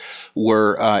four,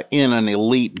 were in an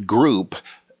elite group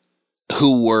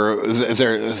who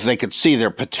they could see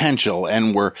their potential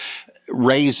and were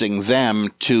raising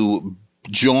them to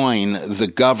join the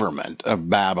government of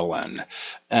Babylon.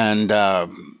 And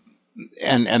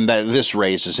this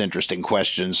raises interesting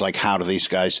questions, like how do these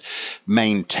guys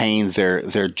maintain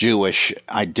their Jewish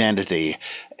identity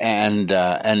and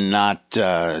not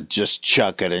just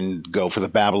chuck it and go for the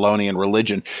Babylonian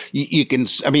religion?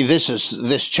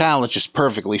 This challenge is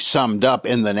perfectly summed up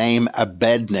in the name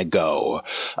Abednego,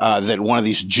 that one of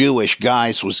these Jewish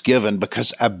guys was given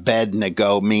because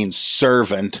Abednego means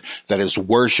servant, that is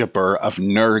worshiper of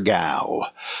Nergal.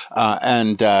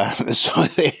 So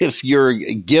if you're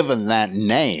given that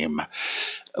name,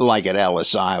 like at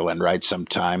Ellis Island, right?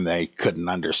 Sometime they couldn't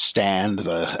understand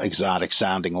the exotic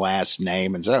sounding last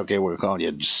name and said, okay, we're calling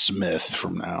you Smith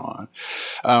from now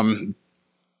on.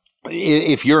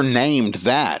 If you're named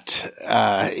that,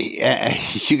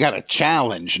 you got a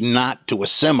challenge not to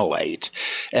assimilate.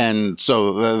 And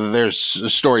so there's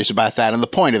stories about that. And the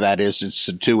point of that is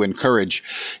to encourage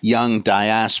young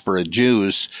diaspora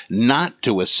Jews not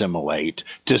to assimilate,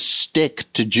 to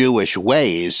stick to Jewish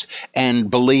ways. And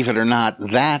believe it or not,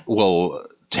 that will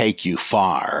take you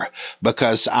far,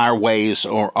 because our ways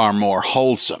are more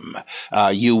wholesome.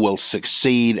 You will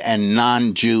succeed and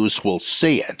non-Jews will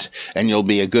see it, and you'll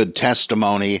be a good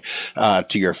testimony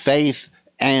to your faith,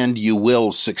 and you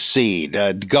will succeed.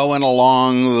 Going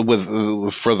along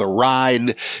for the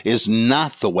ride is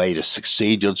not the way to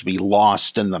succeed. You'll just be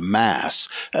lost in the mass.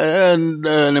 And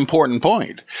an important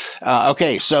point.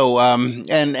 Okay, so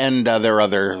there are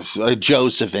other.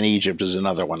 Joseph in Egypt is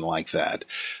another one like that,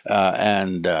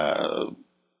 and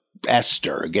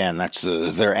Esther, again,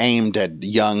 they're aimed at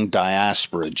young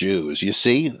diaspora Jews. You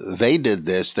see, they did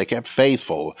this. They kept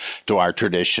faithful to our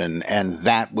tradition, and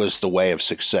that was the way of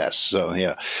success. So,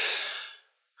 yeah.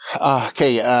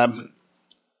 Okay.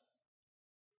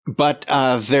 But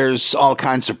there's all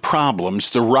kinds of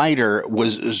problems. The writer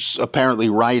was apparently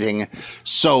writing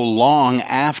so long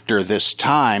after this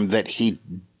time that he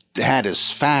had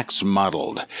his facts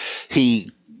muddled.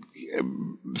 He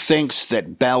thinks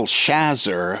that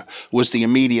Belshazzar was the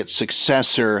immediate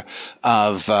successor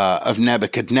of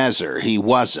Nebuchadnezzar. He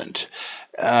wasn't.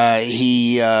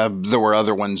 There were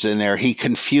other ones in there. He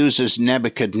confuses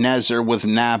Nebuchadnezzar with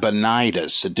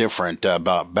Nabonidus, a different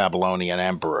Babylonian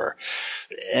emperor.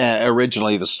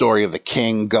 Originally, the story of the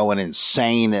king going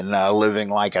insane and living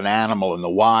like an animal in the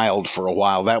wild for a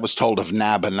while, that was told of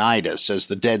Nabonidus, as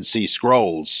the Dead Sea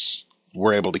Scrolls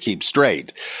were able to keep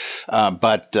straight.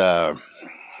 But not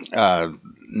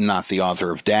the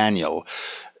author of Daniel.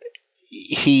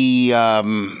 He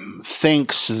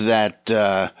thinks that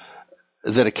a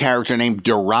character named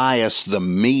Darius the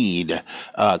Mede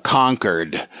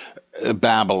conquered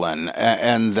Babylon,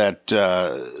 and that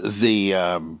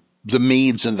the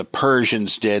Medes and the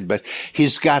Persians did, but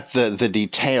he's got the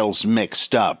details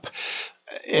mixed up.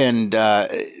 And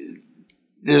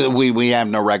we have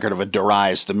no record of a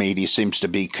Darius the Mede. He seems to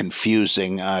be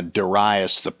confusing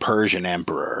Darius the Persian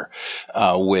emperor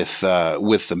with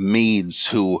the Medes,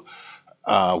 who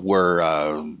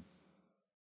were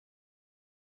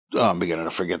I'm beginning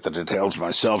to forget the details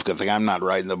myself. Good thing I'm not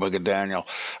writing the book of Daniel.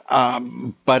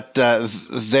 But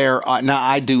now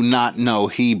I do not know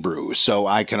Hebrew, so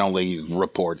I can only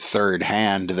report third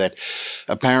hand that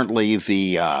apparently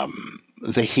the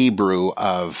Hebrew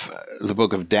of the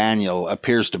book of Daniel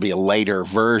appears to be a later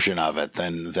version of it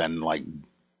than like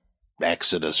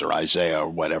Exodus or Isaiah or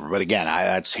whatever. But again,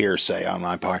 that's hearsay on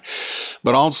my part.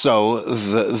 But also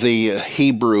the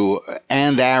Hebrew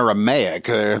and Aramaic,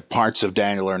 parts of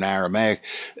Daniel are in Aramaic,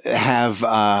 have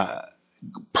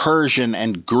Persian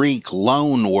and Greek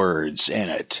loan words in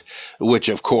it, which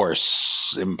of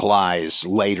course implies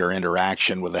later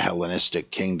interaction with the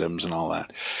Hellenistic kingdoms and all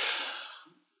that.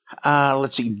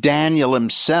 Let's see, Daniel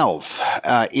himself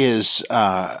is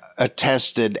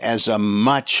attested as a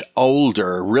much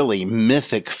older, really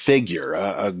mythic figure,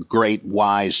 a great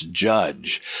wise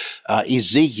judge.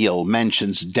 Ezekiel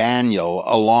mentions Daniel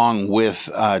along with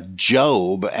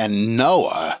Job and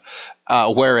Noah,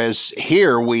 whereas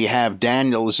here we have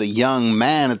Daniel as a young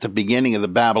man at the beginning of the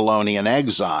Babylonian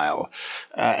exile.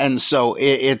 And so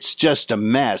it's just a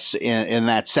mess in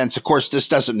that sense. Of course, this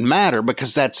doesn't matter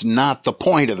because that's not the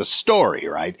point of the story,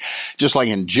 right? Just like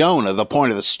in Jonah, the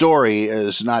point of the story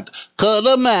is not, could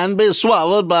a man be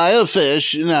swallowed by a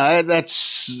fish? No,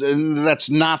 that's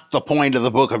not the point of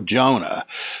the book of Jonah.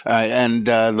 And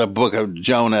the book of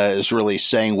Jonah is really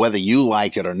saying whether you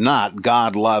like it or not,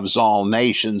 God loves all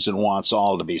nations and wants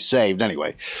all to be saved.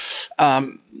 Anyway,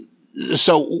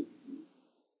 so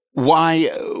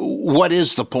what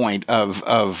is the point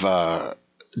of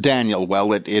Daniel?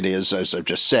 Well, it is, as I've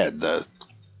just said, the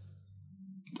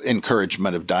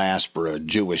encouragement of diaspora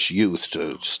Jewish youth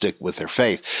to stick with their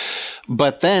faith.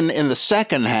 But then in the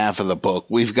second half of the book,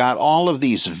 we've got all of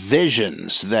these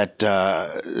visions that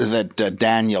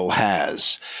Daniel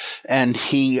has, and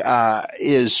he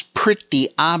is pretty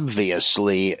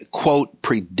obviously, quote,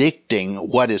 predicting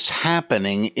what is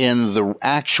happening in the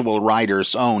actual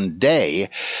writer's own day,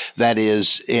 that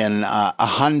is in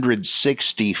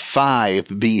 165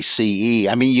 BCE.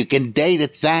 I mean, you can date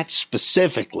it that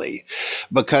specifically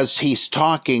because he's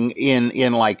talking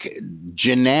in like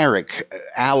generic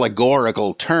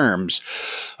allegorical terms.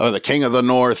 Oh, the king of the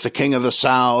north, the king of the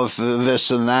south,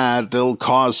 this and that, they'll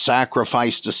cause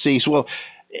sacrifice to cease. Well,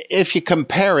 if you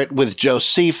compare it with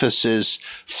Josephus's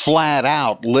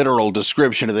flat-out literal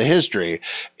description of the history,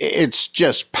 it's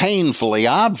just painfully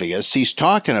obvious. He's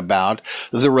talking about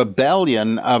the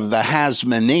rebellion of the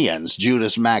Hasmoneans,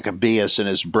 Judas Maccabeus and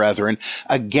his brethren,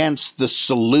 against the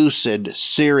Seleucid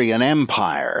Syrian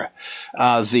Empire.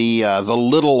 The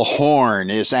little horn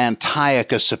is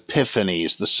Antiochus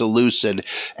Epiphanes, the Seleucid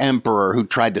emperor who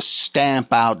tried to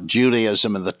stamp out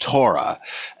Judaism and the Torah.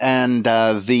 And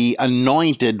the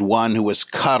anointed one who was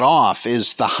cut off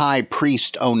is the high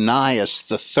priest Onias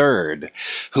III,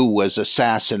 who was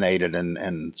assassinated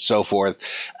and so forth.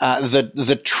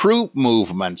 The troop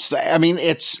movements, I mean,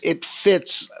 it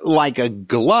fits like a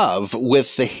glove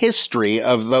with the history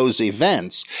of those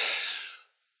events,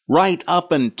 right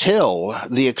up until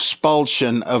the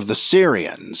expulsion of the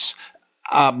Syrians.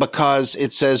 Because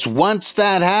it says once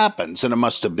that happens, and it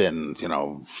must have been,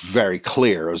 very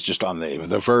clear, it was just on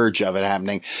the verge of it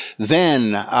happening,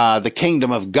 then the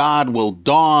kingdom of God will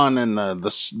dawn and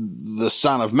the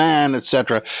Son of Man,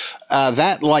 etc.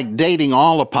 that, like dating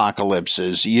all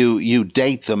apocalypses, you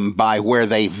date them by where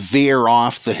they veer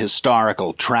off the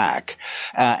historical track.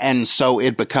 And so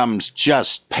it becomes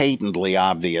just patently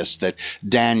obvious that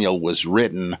Daniel was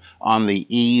written on the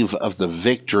eve of the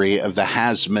victory of the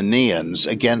Hasmoneans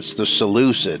against the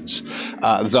Seleucids,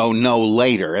 though no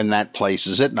later, and that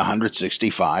places it in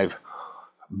 165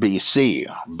 BCE.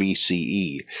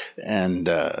 And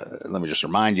let me just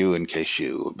remind you, in case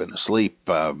you've been asleep,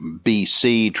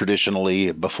 BC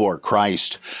traditionally before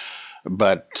Christ,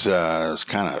 but it's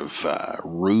kind of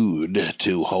rude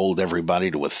to hold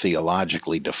everybody to a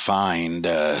theologically defined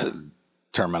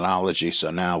terminology.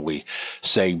 So now we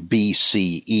say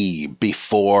BCE,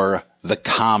 before the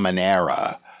Common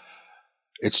Era.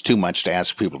 It's too much to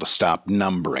ask people to stop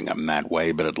numbering them that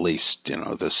way, but at least,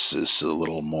 this is a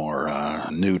little more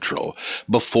neutral.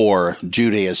 Before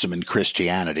Judaism and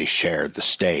Christianity shared the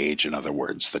stage, in other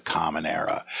words, the Common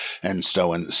Era. And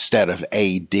so instead of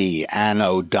AD,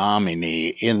 Anno Domini,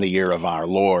 in the year of our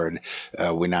Lord,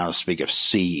 we now speak of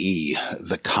CE,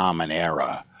 the Common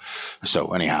Era.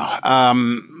 So anyhow,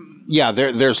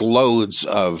 there's loads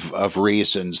of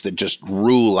reasons that just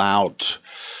rule out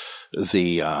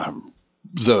the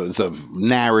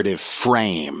narrative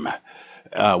frame,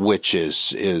 which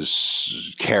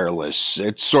is careless.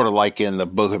 It's sort of like in the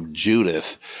book of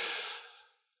Judith,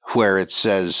 where it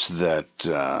says that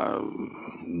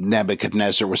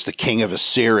Nebuchadnezzar was the king of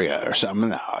Assyria or something.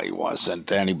 No, he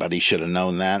wasn't. Anybody should have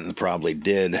known that, and probably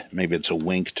did. Maybe it's a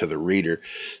wink to the reader.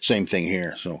 Same thing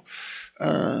here. So,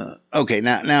 okay,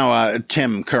 now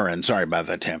Tim Curran. Sorry about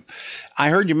that, Tim. I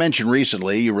heard you mention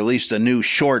recently you released a new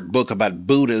short book about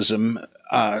Buddhism,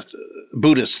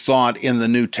 Buddhist thought in the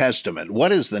New Testament.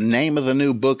 What is the name of the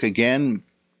new book again?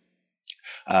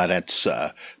 That's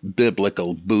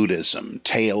Biblical Buddhism,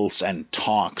 Tales and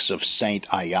Talks of Saint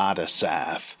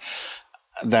Ayatasaph.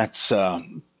 That's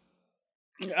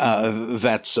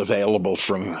available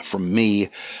from me.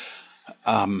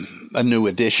 A new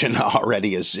edition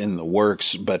already is in the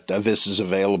works, but this is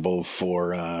available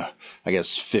for, I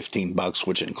guess, $15,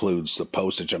 which includes the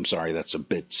postage. I'm sorry, that's a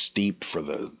bit steep for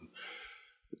the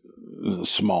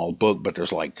small book, but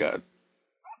there's like a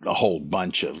whole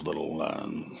bunch of little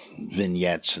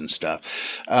vignettes and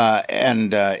stuff.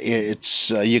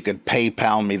 It's you could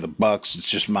PayPal me the bucks. It's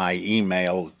just my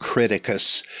email,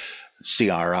 Criticus,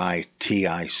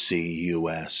 Criticus,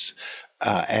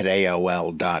 at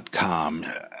AOL.com,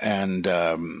 and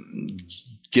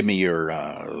give me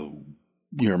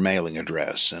your mailing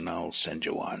address, and I'll send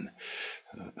you one.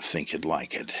 I think you'd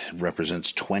like it. It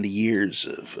represents 20 years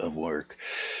of work.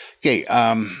 Okay,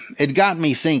 it got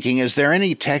me thinking, is there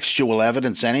any textual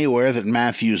evidence anywhere that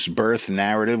Matthew's birth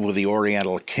narrative with the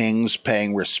Oriental kings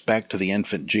paying respect to the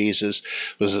infant Jesus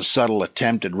was a subtle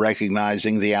attempt at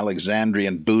recognizing the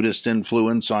Alexandrian Buddhist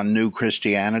influence on new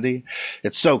Christianity?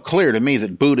 It's so clear to me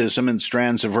that Buddhism and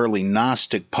strands of early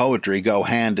Gnostic poetry go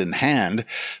hand in hand,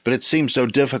 but it seems so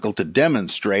difficult to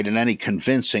demonstrate in any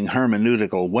convincing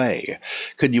hermeneutical way.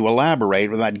 Could you elaborate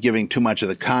without giving too much of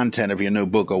the content of your new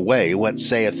book away? What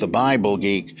saith the Bible,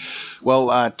 Geek?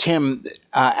 Well, Tim,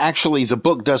 actually the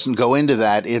book doesn't go into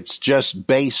that. It's just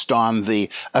based on the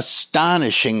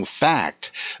astonishing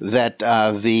fact that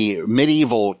the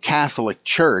medieval Catholic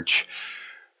Church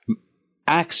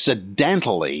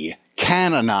accidentally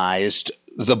canonized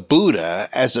the Buddha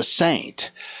as a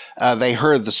saint. They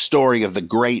heard the story of the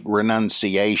Great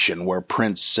Renunciation, where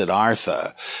Prince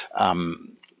Siddhartha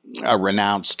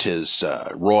renounced his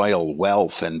royal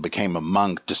wealth and became a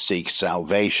monk to seek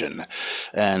salvation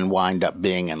and wind up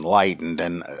being enlightened.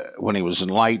 And when he was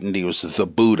enlightened, he was the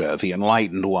Buddha, the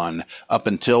enlightened one. Up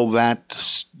until that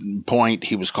point,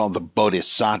 he was called the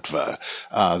Bodhisattva,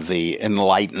 the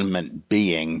enlightenment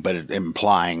being, but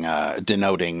implying,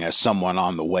 denoting someone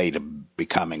on the way to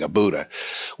becoming a Buddha.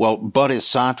 Well,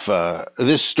 Bodhisattva,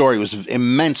 this story was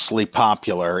immensely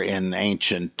popular in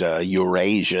ancient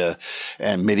Eurasia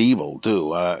and medieval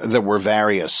too. There were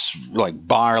various, like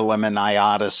Barlaam and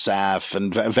Ayatasaph,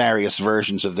 and various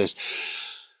versions of this.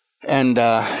 And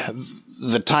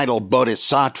the title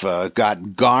Bodhisattva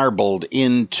got garbled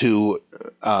into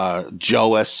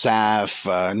Joasaph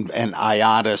and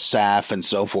Ayatasaph and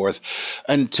so forth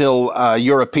until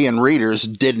European readers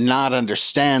did not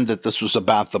understand that this was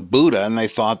about the Buddha, and they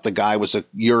thought the guy was a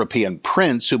European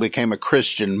prince who became a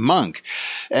Christian monk.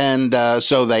 And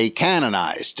so they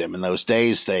canonized him. In those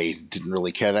days, they didn't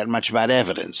really care that much about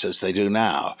evidence as they do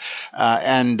now.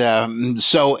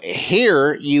 So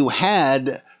here you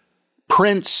had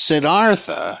Prince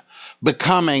Siddhartha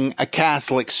becoming a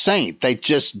Catholic saint. They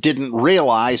just didn't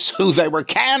realize who they were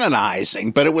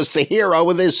canonizing, but it was the hero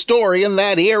of this story, and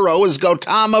that hero is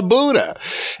Gautama Buddha.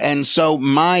 And so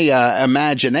my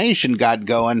imagination got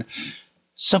going.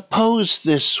 Suppose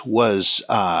this was,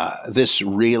 this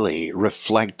really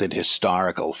reflected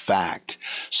historical fact.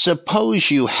 Suppose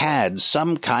you had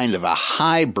some kind of a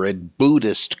hybrid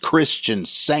Buddhist Christian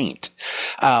saint.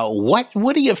 What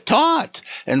would he have taught?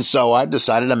 And so I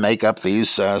decided to make up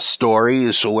these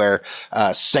stories where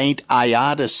Saint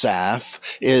Ayadasaph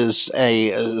is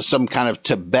some kind of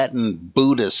Tibetan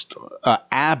Buddhist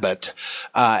abbot,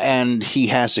 and he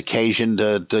has occasion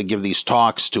to give these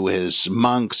talks to his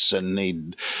monks, and he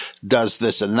does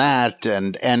this and that,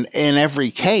 and in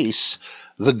every case,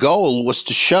 the goal was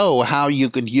to show how you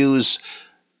could use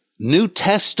New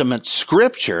Testament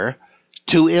scripture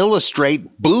to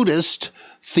illustrate Buddhist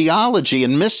theology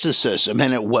and mysticism,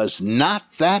 and it was not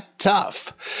that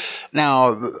tough.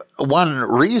 Now, one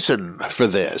reason for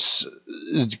this,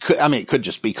 it could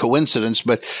just be coincidence,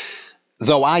 but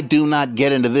though I do not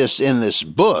get into this in this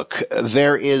book,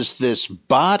 there is this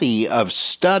body of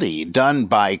study done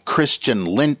by Christian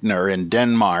Lindner in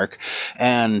Denmark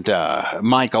and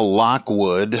Michael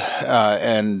Lockwood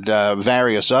and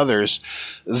various others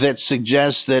that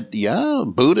suggests that,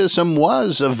 Buddhism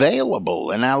was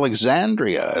available in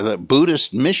Alexandria. The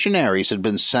Buddhist missionaries had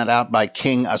been sent out by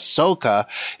King Asoka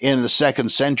in the 2nd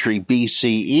century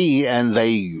BCE, and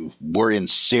they were in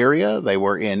Syria, they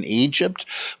were in Egypt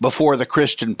before the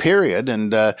Christian period,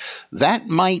 and that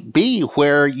might be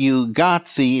where you got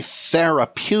the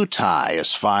Therapeutae,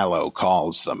 as Philo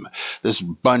calls them, this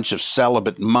bunch of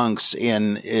celibate monks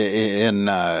in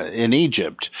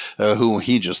Egypt, who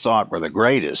he just thought were the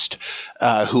greatest,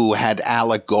 who had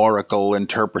allegorical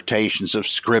interpretations of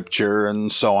scripture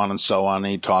and so on and so on.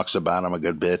 He talks about them a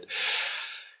good bit.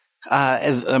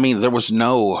 There was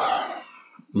no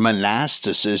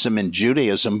monasticism in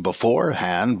Judaism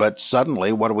beforehand, but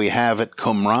suddenly what do we have at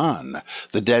Qumran?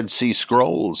 The Dead Sea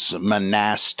Scrolls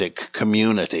monastic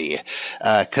community.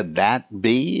 Could that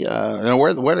be,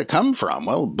 where'd it come from?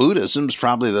 Well, Buddhism's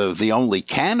probably the only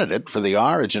candidate for the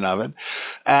origin of it.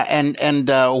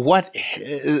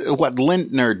 What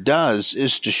Lindner does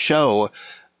is to show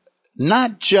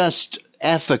not just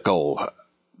ethical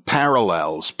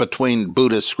parallels between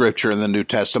Buddhist scripture and the New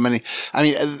Testament.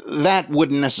 That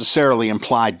wouldn't necessarily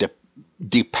imply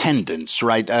dependence,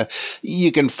 right?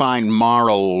 You can find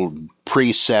moral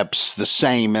precepts the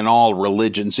same in all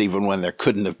religions, even when there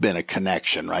couldn't have been a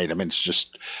connection, right? It's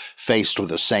just faced with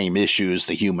the same issues.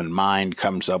 The human mind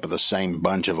comes up with the same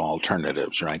bunch of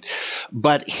alternatives, right?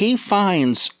 But he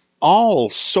finds all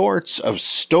sorts of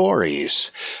stories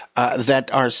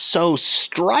that are so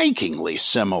strikingly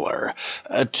similar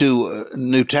to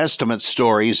New Testament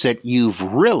stories that you've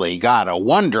really got to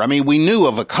wonder. We knew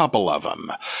of a couple of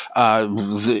them.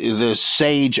 The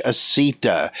sage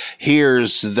Asita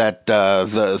hears that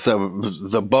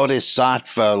the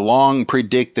Bodhisattva long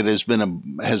predicted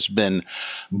has been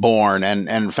born, and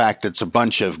in fact it's a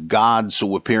bunch of gods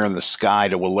who appear in the sky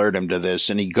to alert him to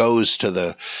this, and he goes to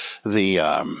the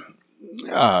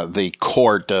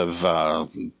court of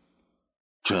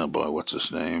what's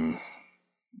his name?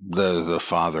 The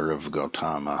father of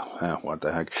Gautama, what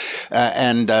the heck,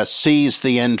 and sees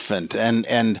the infant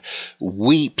and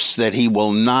weeps that he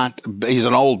will not, he's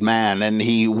an old man, and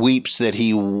he weeps that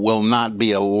he will not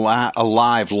be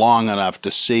alive long enough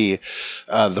to see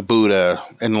the Buddha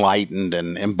enlightened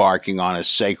and embarking on his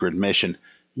sacred mission.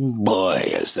 Boy,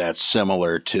 is that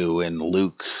similar to in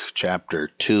Luke chapter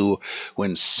 2,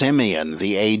 when Simeon,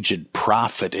 the aged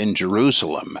prophet in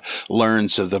Jerusalem,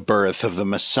 learns of the birth of the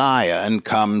Messiah and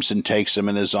comes and takes him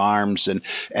in his arms and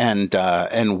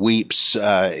weeps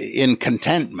in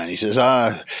contentment. He says,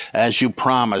 as you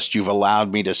promised, you've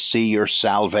allowed me to see your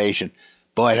salvation.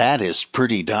 Boy, that is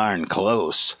pretty darn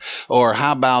close. Or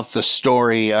how about the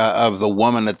story of the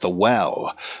woman at the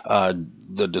well?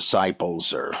 The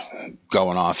disciples are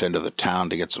going off into the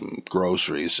town to get some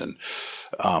groceries, and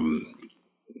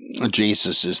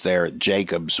Jesus is there at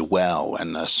Jacob's well,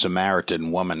 and a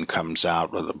Samaritan woman comes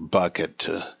out with a bucket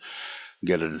to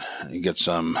get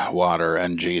some water,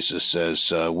 and Jesus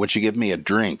says, would you give me a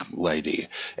drink, lady?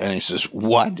 And he says,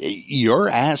 what? You're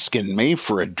asking me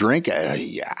for a drink?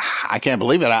 I can't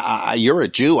believe it. You're a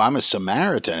Jew. I'm a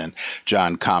Samaritan. And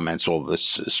John comments, well,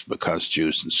 this is because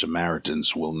Jews and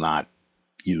Samaritans will not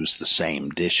use the same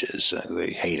dishes.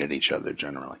 They hated each other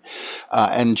generally.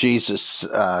 And Jesus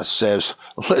says,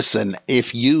 listen,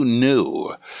 if you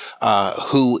knew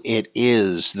who it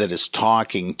is that is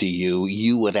talking to you,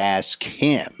 you would ask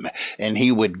him, and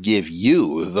he would give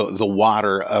you the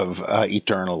water of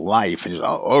eternal life. And he's,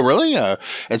 oh really?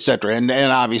 Etc. And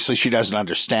obviously she doesn't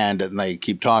understand it, and they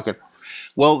keep talking.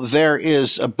 Well, there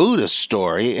is a Buddhist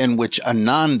story in which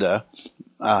Ananda,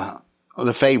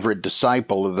 the favorite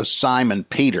disciple of the Simon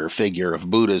Peter figure of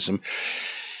Buddhism,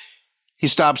 he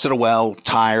stops at a well,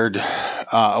 tired.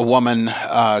 A woman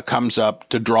comes up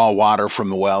to draw water from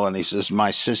the well, and he says,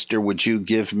 my sister, would you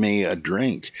give me a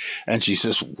drink? And she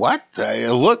says, what?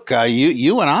 Look,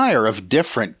 you and I are of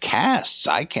different castes.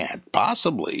 I can't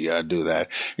possibly do that.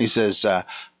 And he says,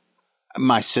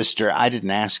 my sister, I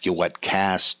didn't ask you what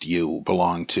caste you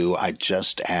belong to. I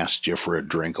just asked you for a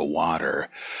drink of water.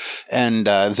 And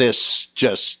this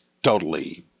just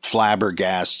totally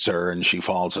flabbergasts her, and she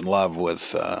falls in love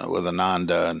with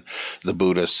Ananda. And the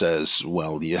Buddha says,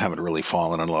 well, you haven't really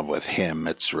fallen in love with him.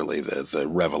 It's really the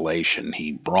revelation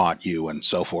he brought you, and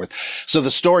so forth. So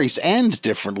the stories end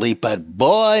differently, but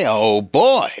boy, oh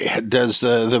boy, does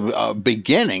the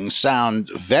beginning sound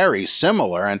very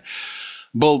similar. And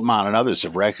Bultmann and others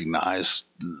have recognized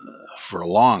for a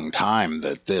long time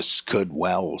that this could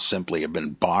well simply have been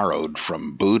borrowed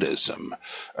from Buddhism.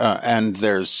 And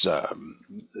there's,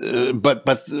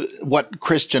 but what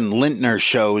Christian Lindner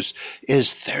shows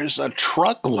is there's a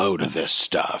truckload of this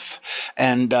stuff.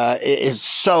 And it is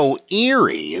so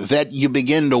eerie that you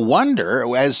begin to wonder,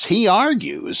 as he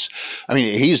argues. I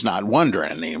mean, he's not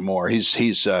wondering anymore.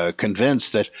 He's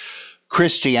convinced that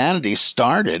Christianity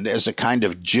started as a kind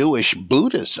of Jewish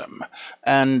Buddhism.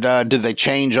 And did they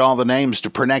change all the names to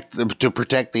protect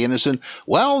the innocent?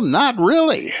 Well, not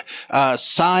really.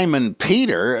 Simon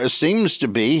Peter seems to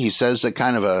be, he says, a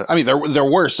kind of a, I mean, there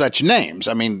were such names.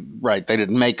 I mean, right, they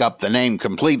didn't make up the name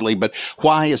completely, but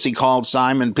why is he called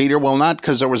Simon Peter? Well, not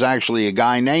because there was actually a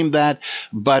guy named that,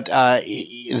 but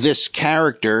this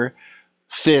character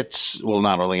fits, well,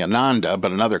 not only Ananda,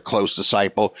 but another close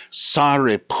disciple,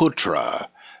 Sariputra,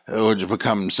 which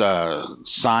becomes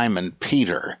Simon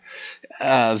Peter.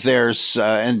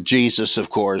 And Jesus, of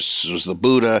course, was the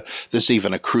Buddha. There's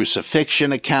even a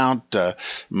crucifixion account.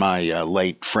 My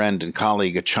late friend and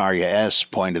colleague Acharya S.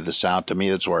 pointed this out to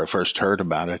me. That's where I first heard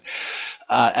about it.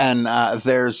 And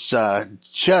there's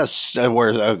just where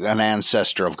an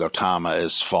ancestor of Gautama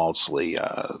is falsely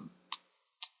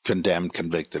condemned,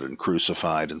 convicted, and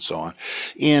crucified, and so on.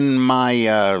 In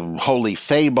my holy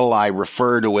fable, I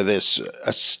refer to this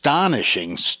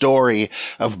astonishing story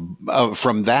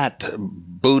from that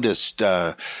Buddhist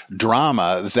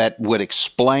drama that would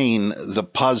explain the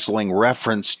puzzling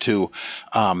reference to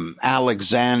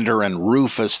Alexander and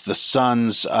Rufus, the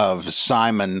sons of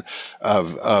Simon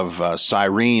of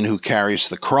Cyrene, who carries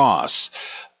the cross.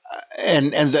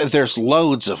 And there's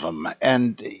loads of them.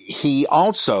 And he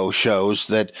also shows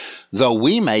that though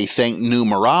we may think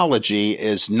numerology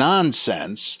is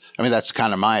nonsense, I mean, that's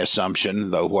kind of my assumption,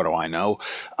 though what do I know?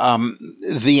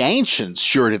 The ancients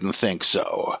sure didn't think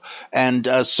so. And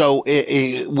so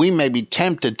we may be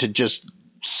tempted to just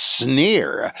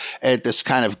sneer at this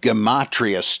kind of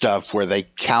gematria stuff where they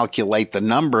calculate the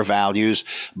number values,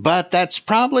 but that's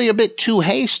probably a bit too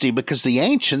hasty, because the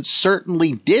ancients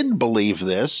certainly did believe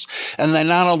this, and they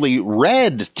not only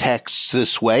read texts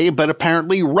this way, but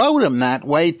apparently wrote them that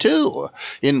way too,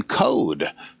 in code.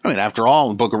 I mean, after all,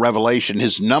 in the book of Revelation,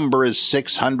 his number is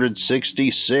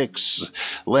 666.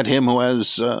 Let him who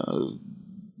has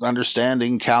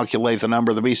understanding calculate the number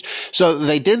of the beast. So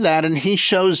they did that, and he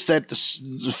shows that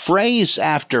phrase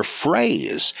after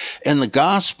phrase in the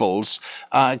Gospels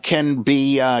can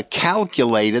be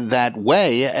calculated that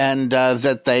way, and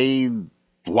that they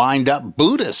wind up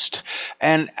Buddhist.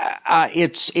 And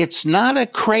it's not a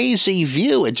crazy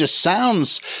view. It just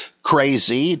sounds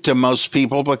crazy to most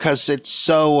people because it's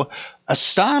so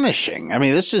astonishing. I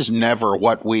mean, this is never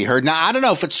what we heard. Now, I don't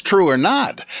know if it's true or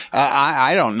not.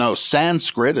 I don't know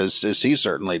Sanskrit as he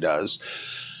certainly does.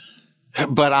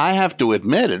 But I have to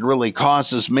admit, it really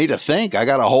causes me to think. I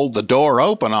got to hold the door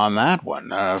open on that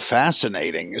one.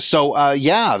 Fascinating. So,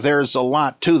 yeah, there's a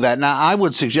lot to that. Now, I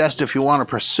would suggest if you want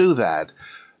to pursue that,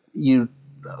 you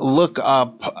look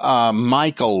up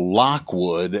Michael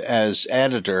Lockwood as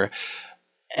editor.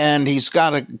 And he's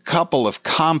got a couple of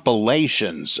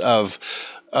compilations of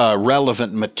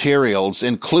relevant materials,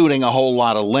 including a whole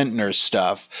lot of Lindner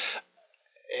stuff.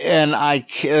 and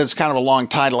it's kind of a long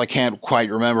title. I can't quite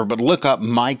remember, but look up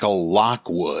Michael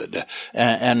Lockwood,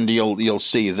 and you'll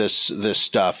see this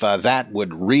stuff. That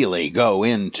would really go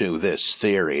into this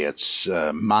theory. It's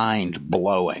mind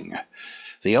blowing.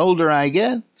 The older I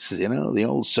get, the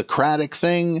old Socratic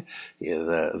thing,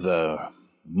 the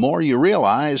more you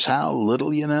realize how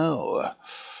little you know.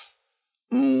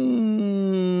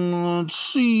 Let's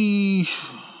see.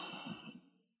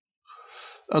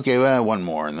 Okay, well, one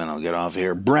more, and then I'll get off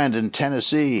here. Brandon,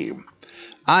 Tennessee.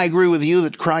 I agree with you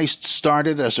that Christ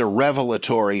started as a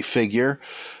revelatory figure,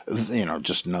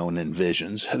 just known in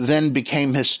visions, then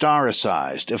became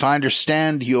historicized. If I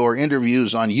understand your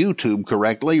interviews on YouTube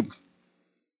correctly,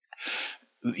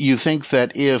 you think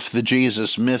that if the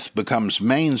Jesus myth becomes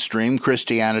mainstream,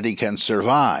 Christianity can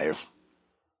survive.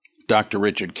 Dr.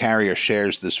 Richard Carrier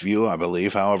shares this view, I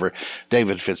believe. However,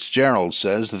 David Fitzgerald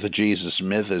says that the Jesus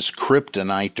myth is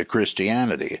kryptonite to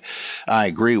Christianity. I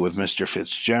agree with Mr.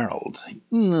 Fitzgerald.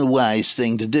 Wise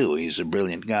thing to do. He's a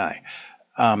brilliant guy.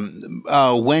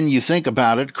 When you think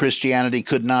about it, Christianity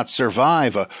could not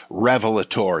survive a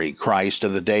revelatory Christ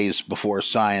of the days before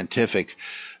scientific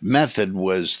method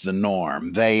was the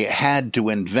norm. They had to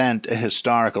invent a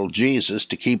historical Jesus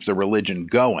to keep the religion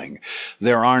going.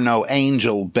 There are no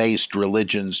angel-based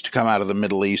religions to come out of the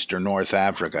Middle East or North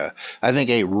Africa. I think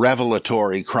a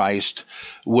revelatory Christ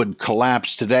would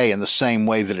collapse today in the same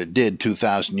way that it did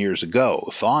 2,000 years ago.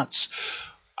 Thoughts?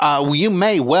 You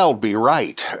may well be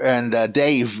right, and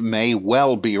Dave may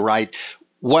well be right.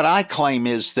 What I claim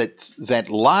is that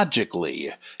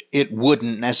logically it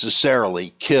wouldn't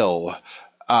necessarily kill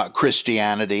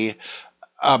Christianity,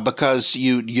 because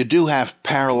you do have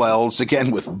parallels,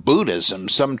 again, with Buddhism.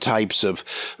 Some types of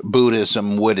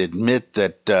Buddhism would admit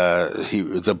that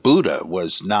the Buddha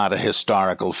was not a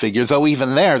historical figure, though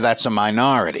even there, that's a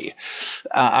minority.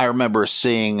 I remember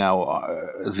seeing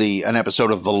an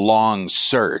episode of The Long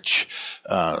Search,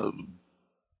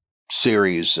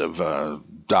 series of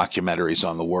documentaries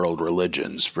on the world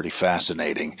religions, pretty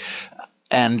fascinating.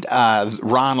 And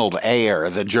Ronald Ayer,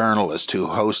 the journalist who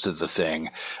hosted the thing,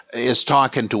 is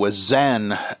talking to a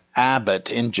Zen abbot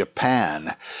in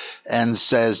Japan and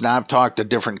says, now I've talked to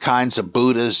different kinds of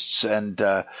Buddhists, and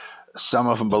some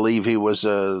of them believe he was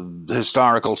a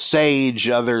historical sage,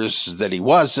 others that he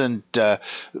wasn't.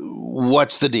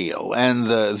 What's the deal? And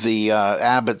the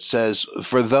abbot says,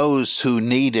 for those who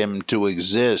need him to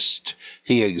exist,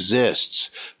 he exists.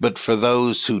 But for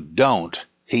those who don't,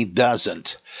 he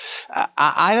doesn't.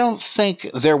 I don't think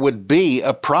there would be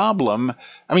a problem.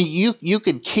 I mean, you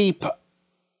could keep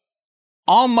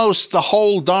almost the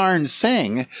whole darn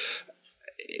thing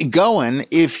going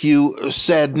if you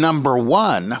said, number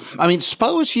one, I mean,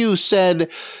 suppose you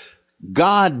said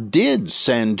God did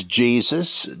send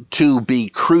Jesus to be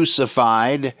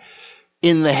crucified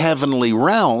in the heavenly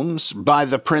realms by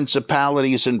the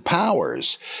principalities and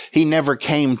powers. He never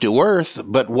came to earth,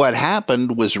 but what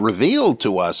happened was revealed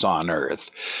to us on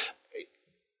earth.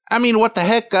 I mean, what the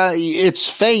heck? It's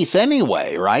faith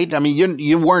anyway, right? I mean,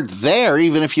 you weren't there,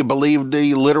 even if you believed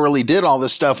he literally did all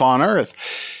this stuff on earth.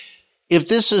 If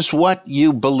this is what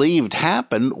you believed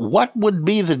happened, what would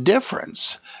be the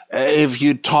difference if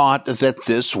you taught that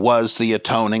this was the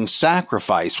atoning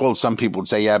sacrifice? Well, some people would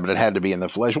say, yeah, but it had to be in the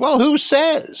flesh. Well, who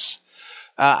says?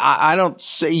 I don't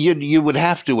say you would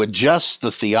have to adjust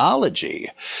the theology,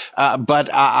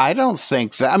 but I don't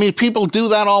think that. I mean, people do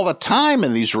that all the time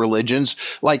in these religions,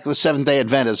 like the Seventh-day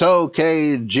Adventists.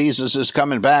 Okay, Jesus is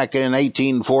coming back in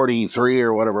 1843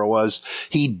 or whatever it was.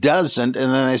 He doesn't,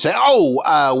 and then they say,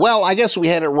 well, I guess we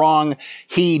had it wrong.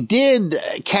 He did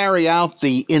carry out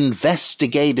the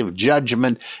investigative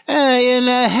judgment in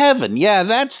heaven. Yeah,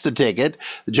 that's the ticket.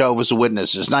 The Jehovah's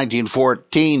Witnesses,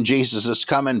 1914, Jesus is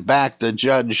coming back. The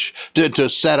judge to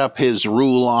set up his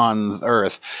rule on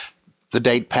earth. The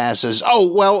date passes.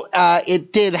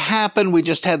 It did happen. We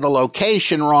just had the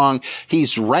location wrong.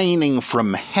 He's reigning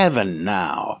from heaven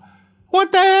now.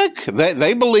 What the heck?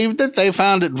 They believed it. They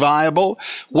found it viable.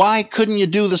 Why couldn't you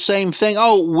do the same thing?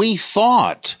 We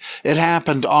thought it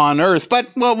happened on earth, but,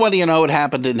 well, what do you know? It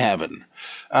happened in heaven.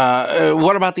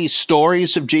 What about these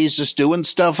stories of Jesus doing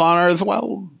stuff on earth?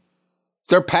 Well,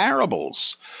 they're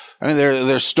parables. I mean,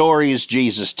 there's stories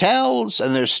Jesus tells,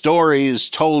 and there's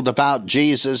stories told about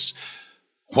Jesus.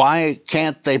 Why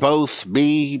can't they both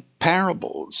be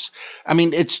parables? I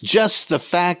mean, it's just the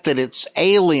fact that it's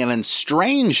alien and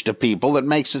strange to people that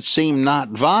makes it seem not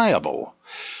viable.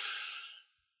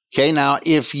 Okay, now,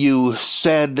 if you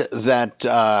said that,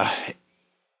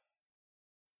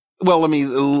 let me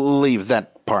leave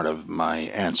that part of my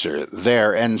answer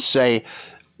there and say,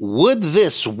 would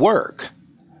this work?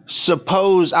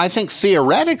 I think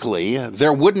theoretically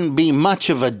there wouldn't be much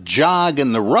of a jog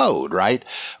in the road, right?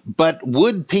 But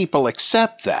would people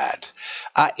accept that?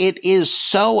 It is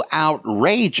so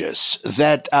outrageous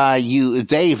that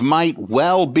Dave might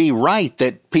well be right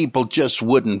that people just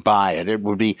wouldn't buy it. It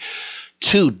would be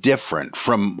too different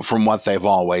from what they've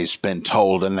always been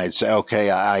told, and they'd say, okay,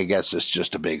 I guess it's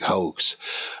just a big hoax.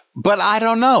 But I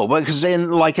don't know, because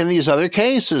in these other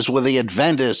cases with the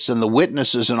Adventists and the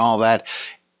witnesses and all that,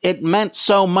 it meant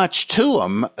so much to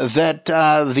them that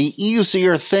the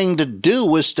easier thing to do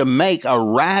was to make a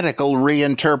radical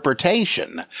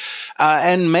reinterpretation.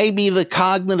 And maybe the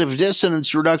cognitive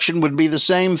dissonance reduction would be the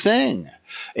same thing.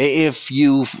 If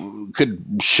you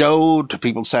could show to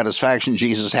people's satisfaction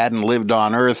Jesus hadn't lived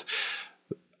on earth,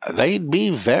 they'd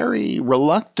be very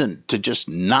reluctant to just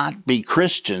not be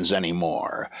Christians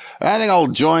anymore. I think I'll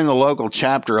join the local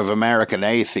chapter of American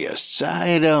Atheists.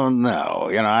 I don't know.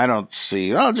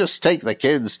 I'll just take the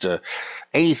kids to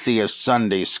atheist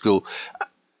Sunday school.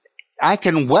 I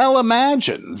can well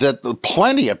imagine that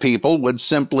plenty of people would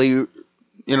simply,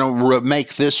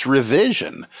 make this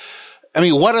revision. I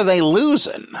mean, what are they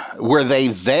losing? Were they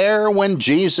there when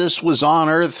Jesus was on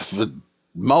earth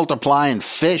multiplying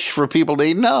fish for people to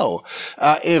eat? No.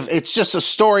 If it's just a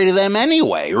story to them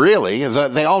anyway, really.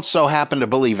 They also happen to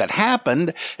believe it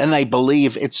happened, and they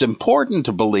believe it's important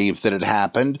to believe that it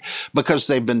happened because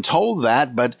they've been told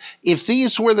that. But if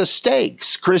these were the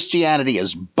stakes, Christianity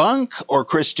is bunk or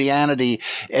Christianity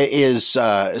is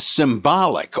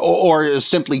symbolic or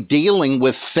simply dealing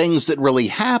with things that really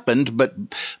happened but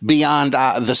beyond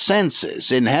the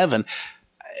senses in heaven,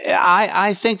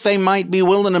 I think they might be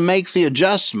willing to make the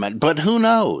adjustment, but who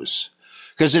knows?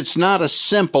 Because it's not a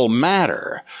simple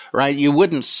matter, right? You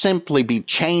wouldn't simply be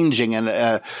changing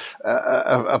a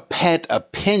pet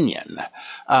opinion.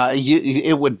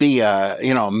 It would be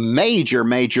a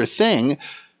major thing,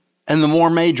 and the more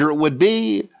major it would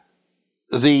be,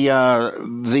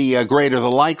 the greater the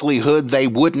likelihood they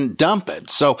wouldn't dump it.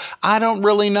 So I don't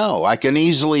really know. I can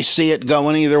easily see it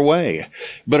going either way,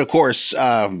 but of course,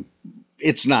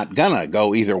 it's not gonna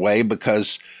go either way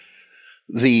because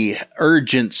the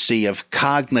urgency of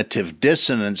cognitive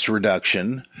dissonance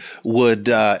reduction would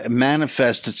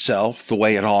manifest itself the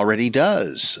way it already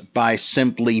does, by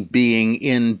simply being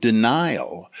in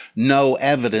denial. No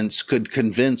evidence could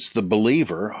convince the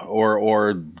believer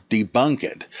or debunk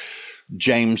it.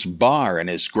 James Barr, in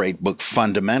his great book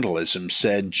Fundamentalism,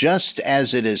 said, just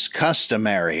as it is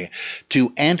customary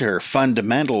to enter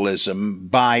fundamentalism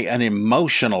by an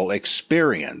emotional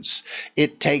experience,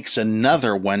 it takes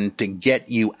another one to get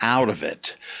you out of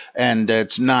it. And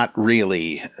it's not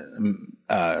really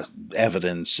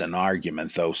evidence and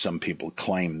argument, though some people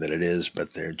claim that it is,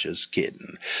 but they're just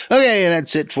kidding. Okay,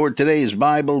 that's it for today's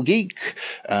Bible Geek,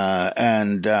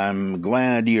 and I'm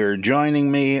glad you're joining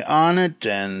me on it,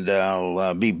 and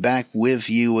I'll be back with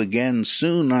you again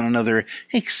soon on another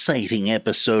exciting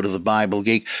episode of the Bible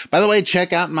Geek. By the way,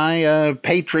 check out my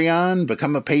Patreon,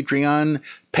 become a Patreon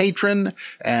patron,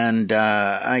 and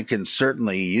I can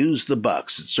certainly use the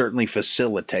bucks. It certainly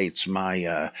facilitates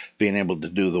my being able to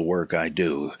do the work I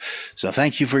do. So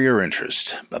thank you for your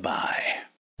interest. Bye-bye.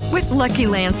 With Lucky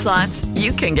Land Slots,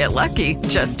 you can get lucky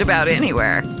just about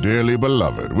anywhere. Dearly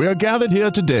beloved, we are gathered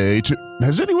here today to...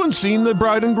 Has anyone seen the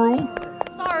bride and groom?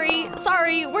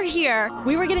 Sorry, we're here.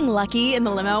 We were getting lucky in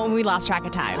the limo and we lost track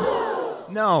of time.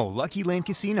 No, Lucky Land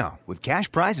Casino, with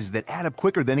cash prizes that add up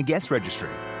quicker than a guest registry.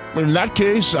 In that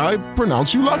case, I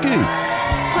pronounce you lucky.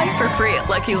 Play for free at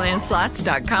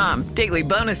LuckyLandSlots.com. Daily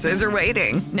bonuses are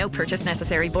waiting. No purchase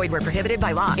necessary. Void where prohibited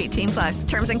by law. 18+.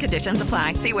 Terms and conditions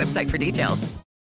apply. See website for details.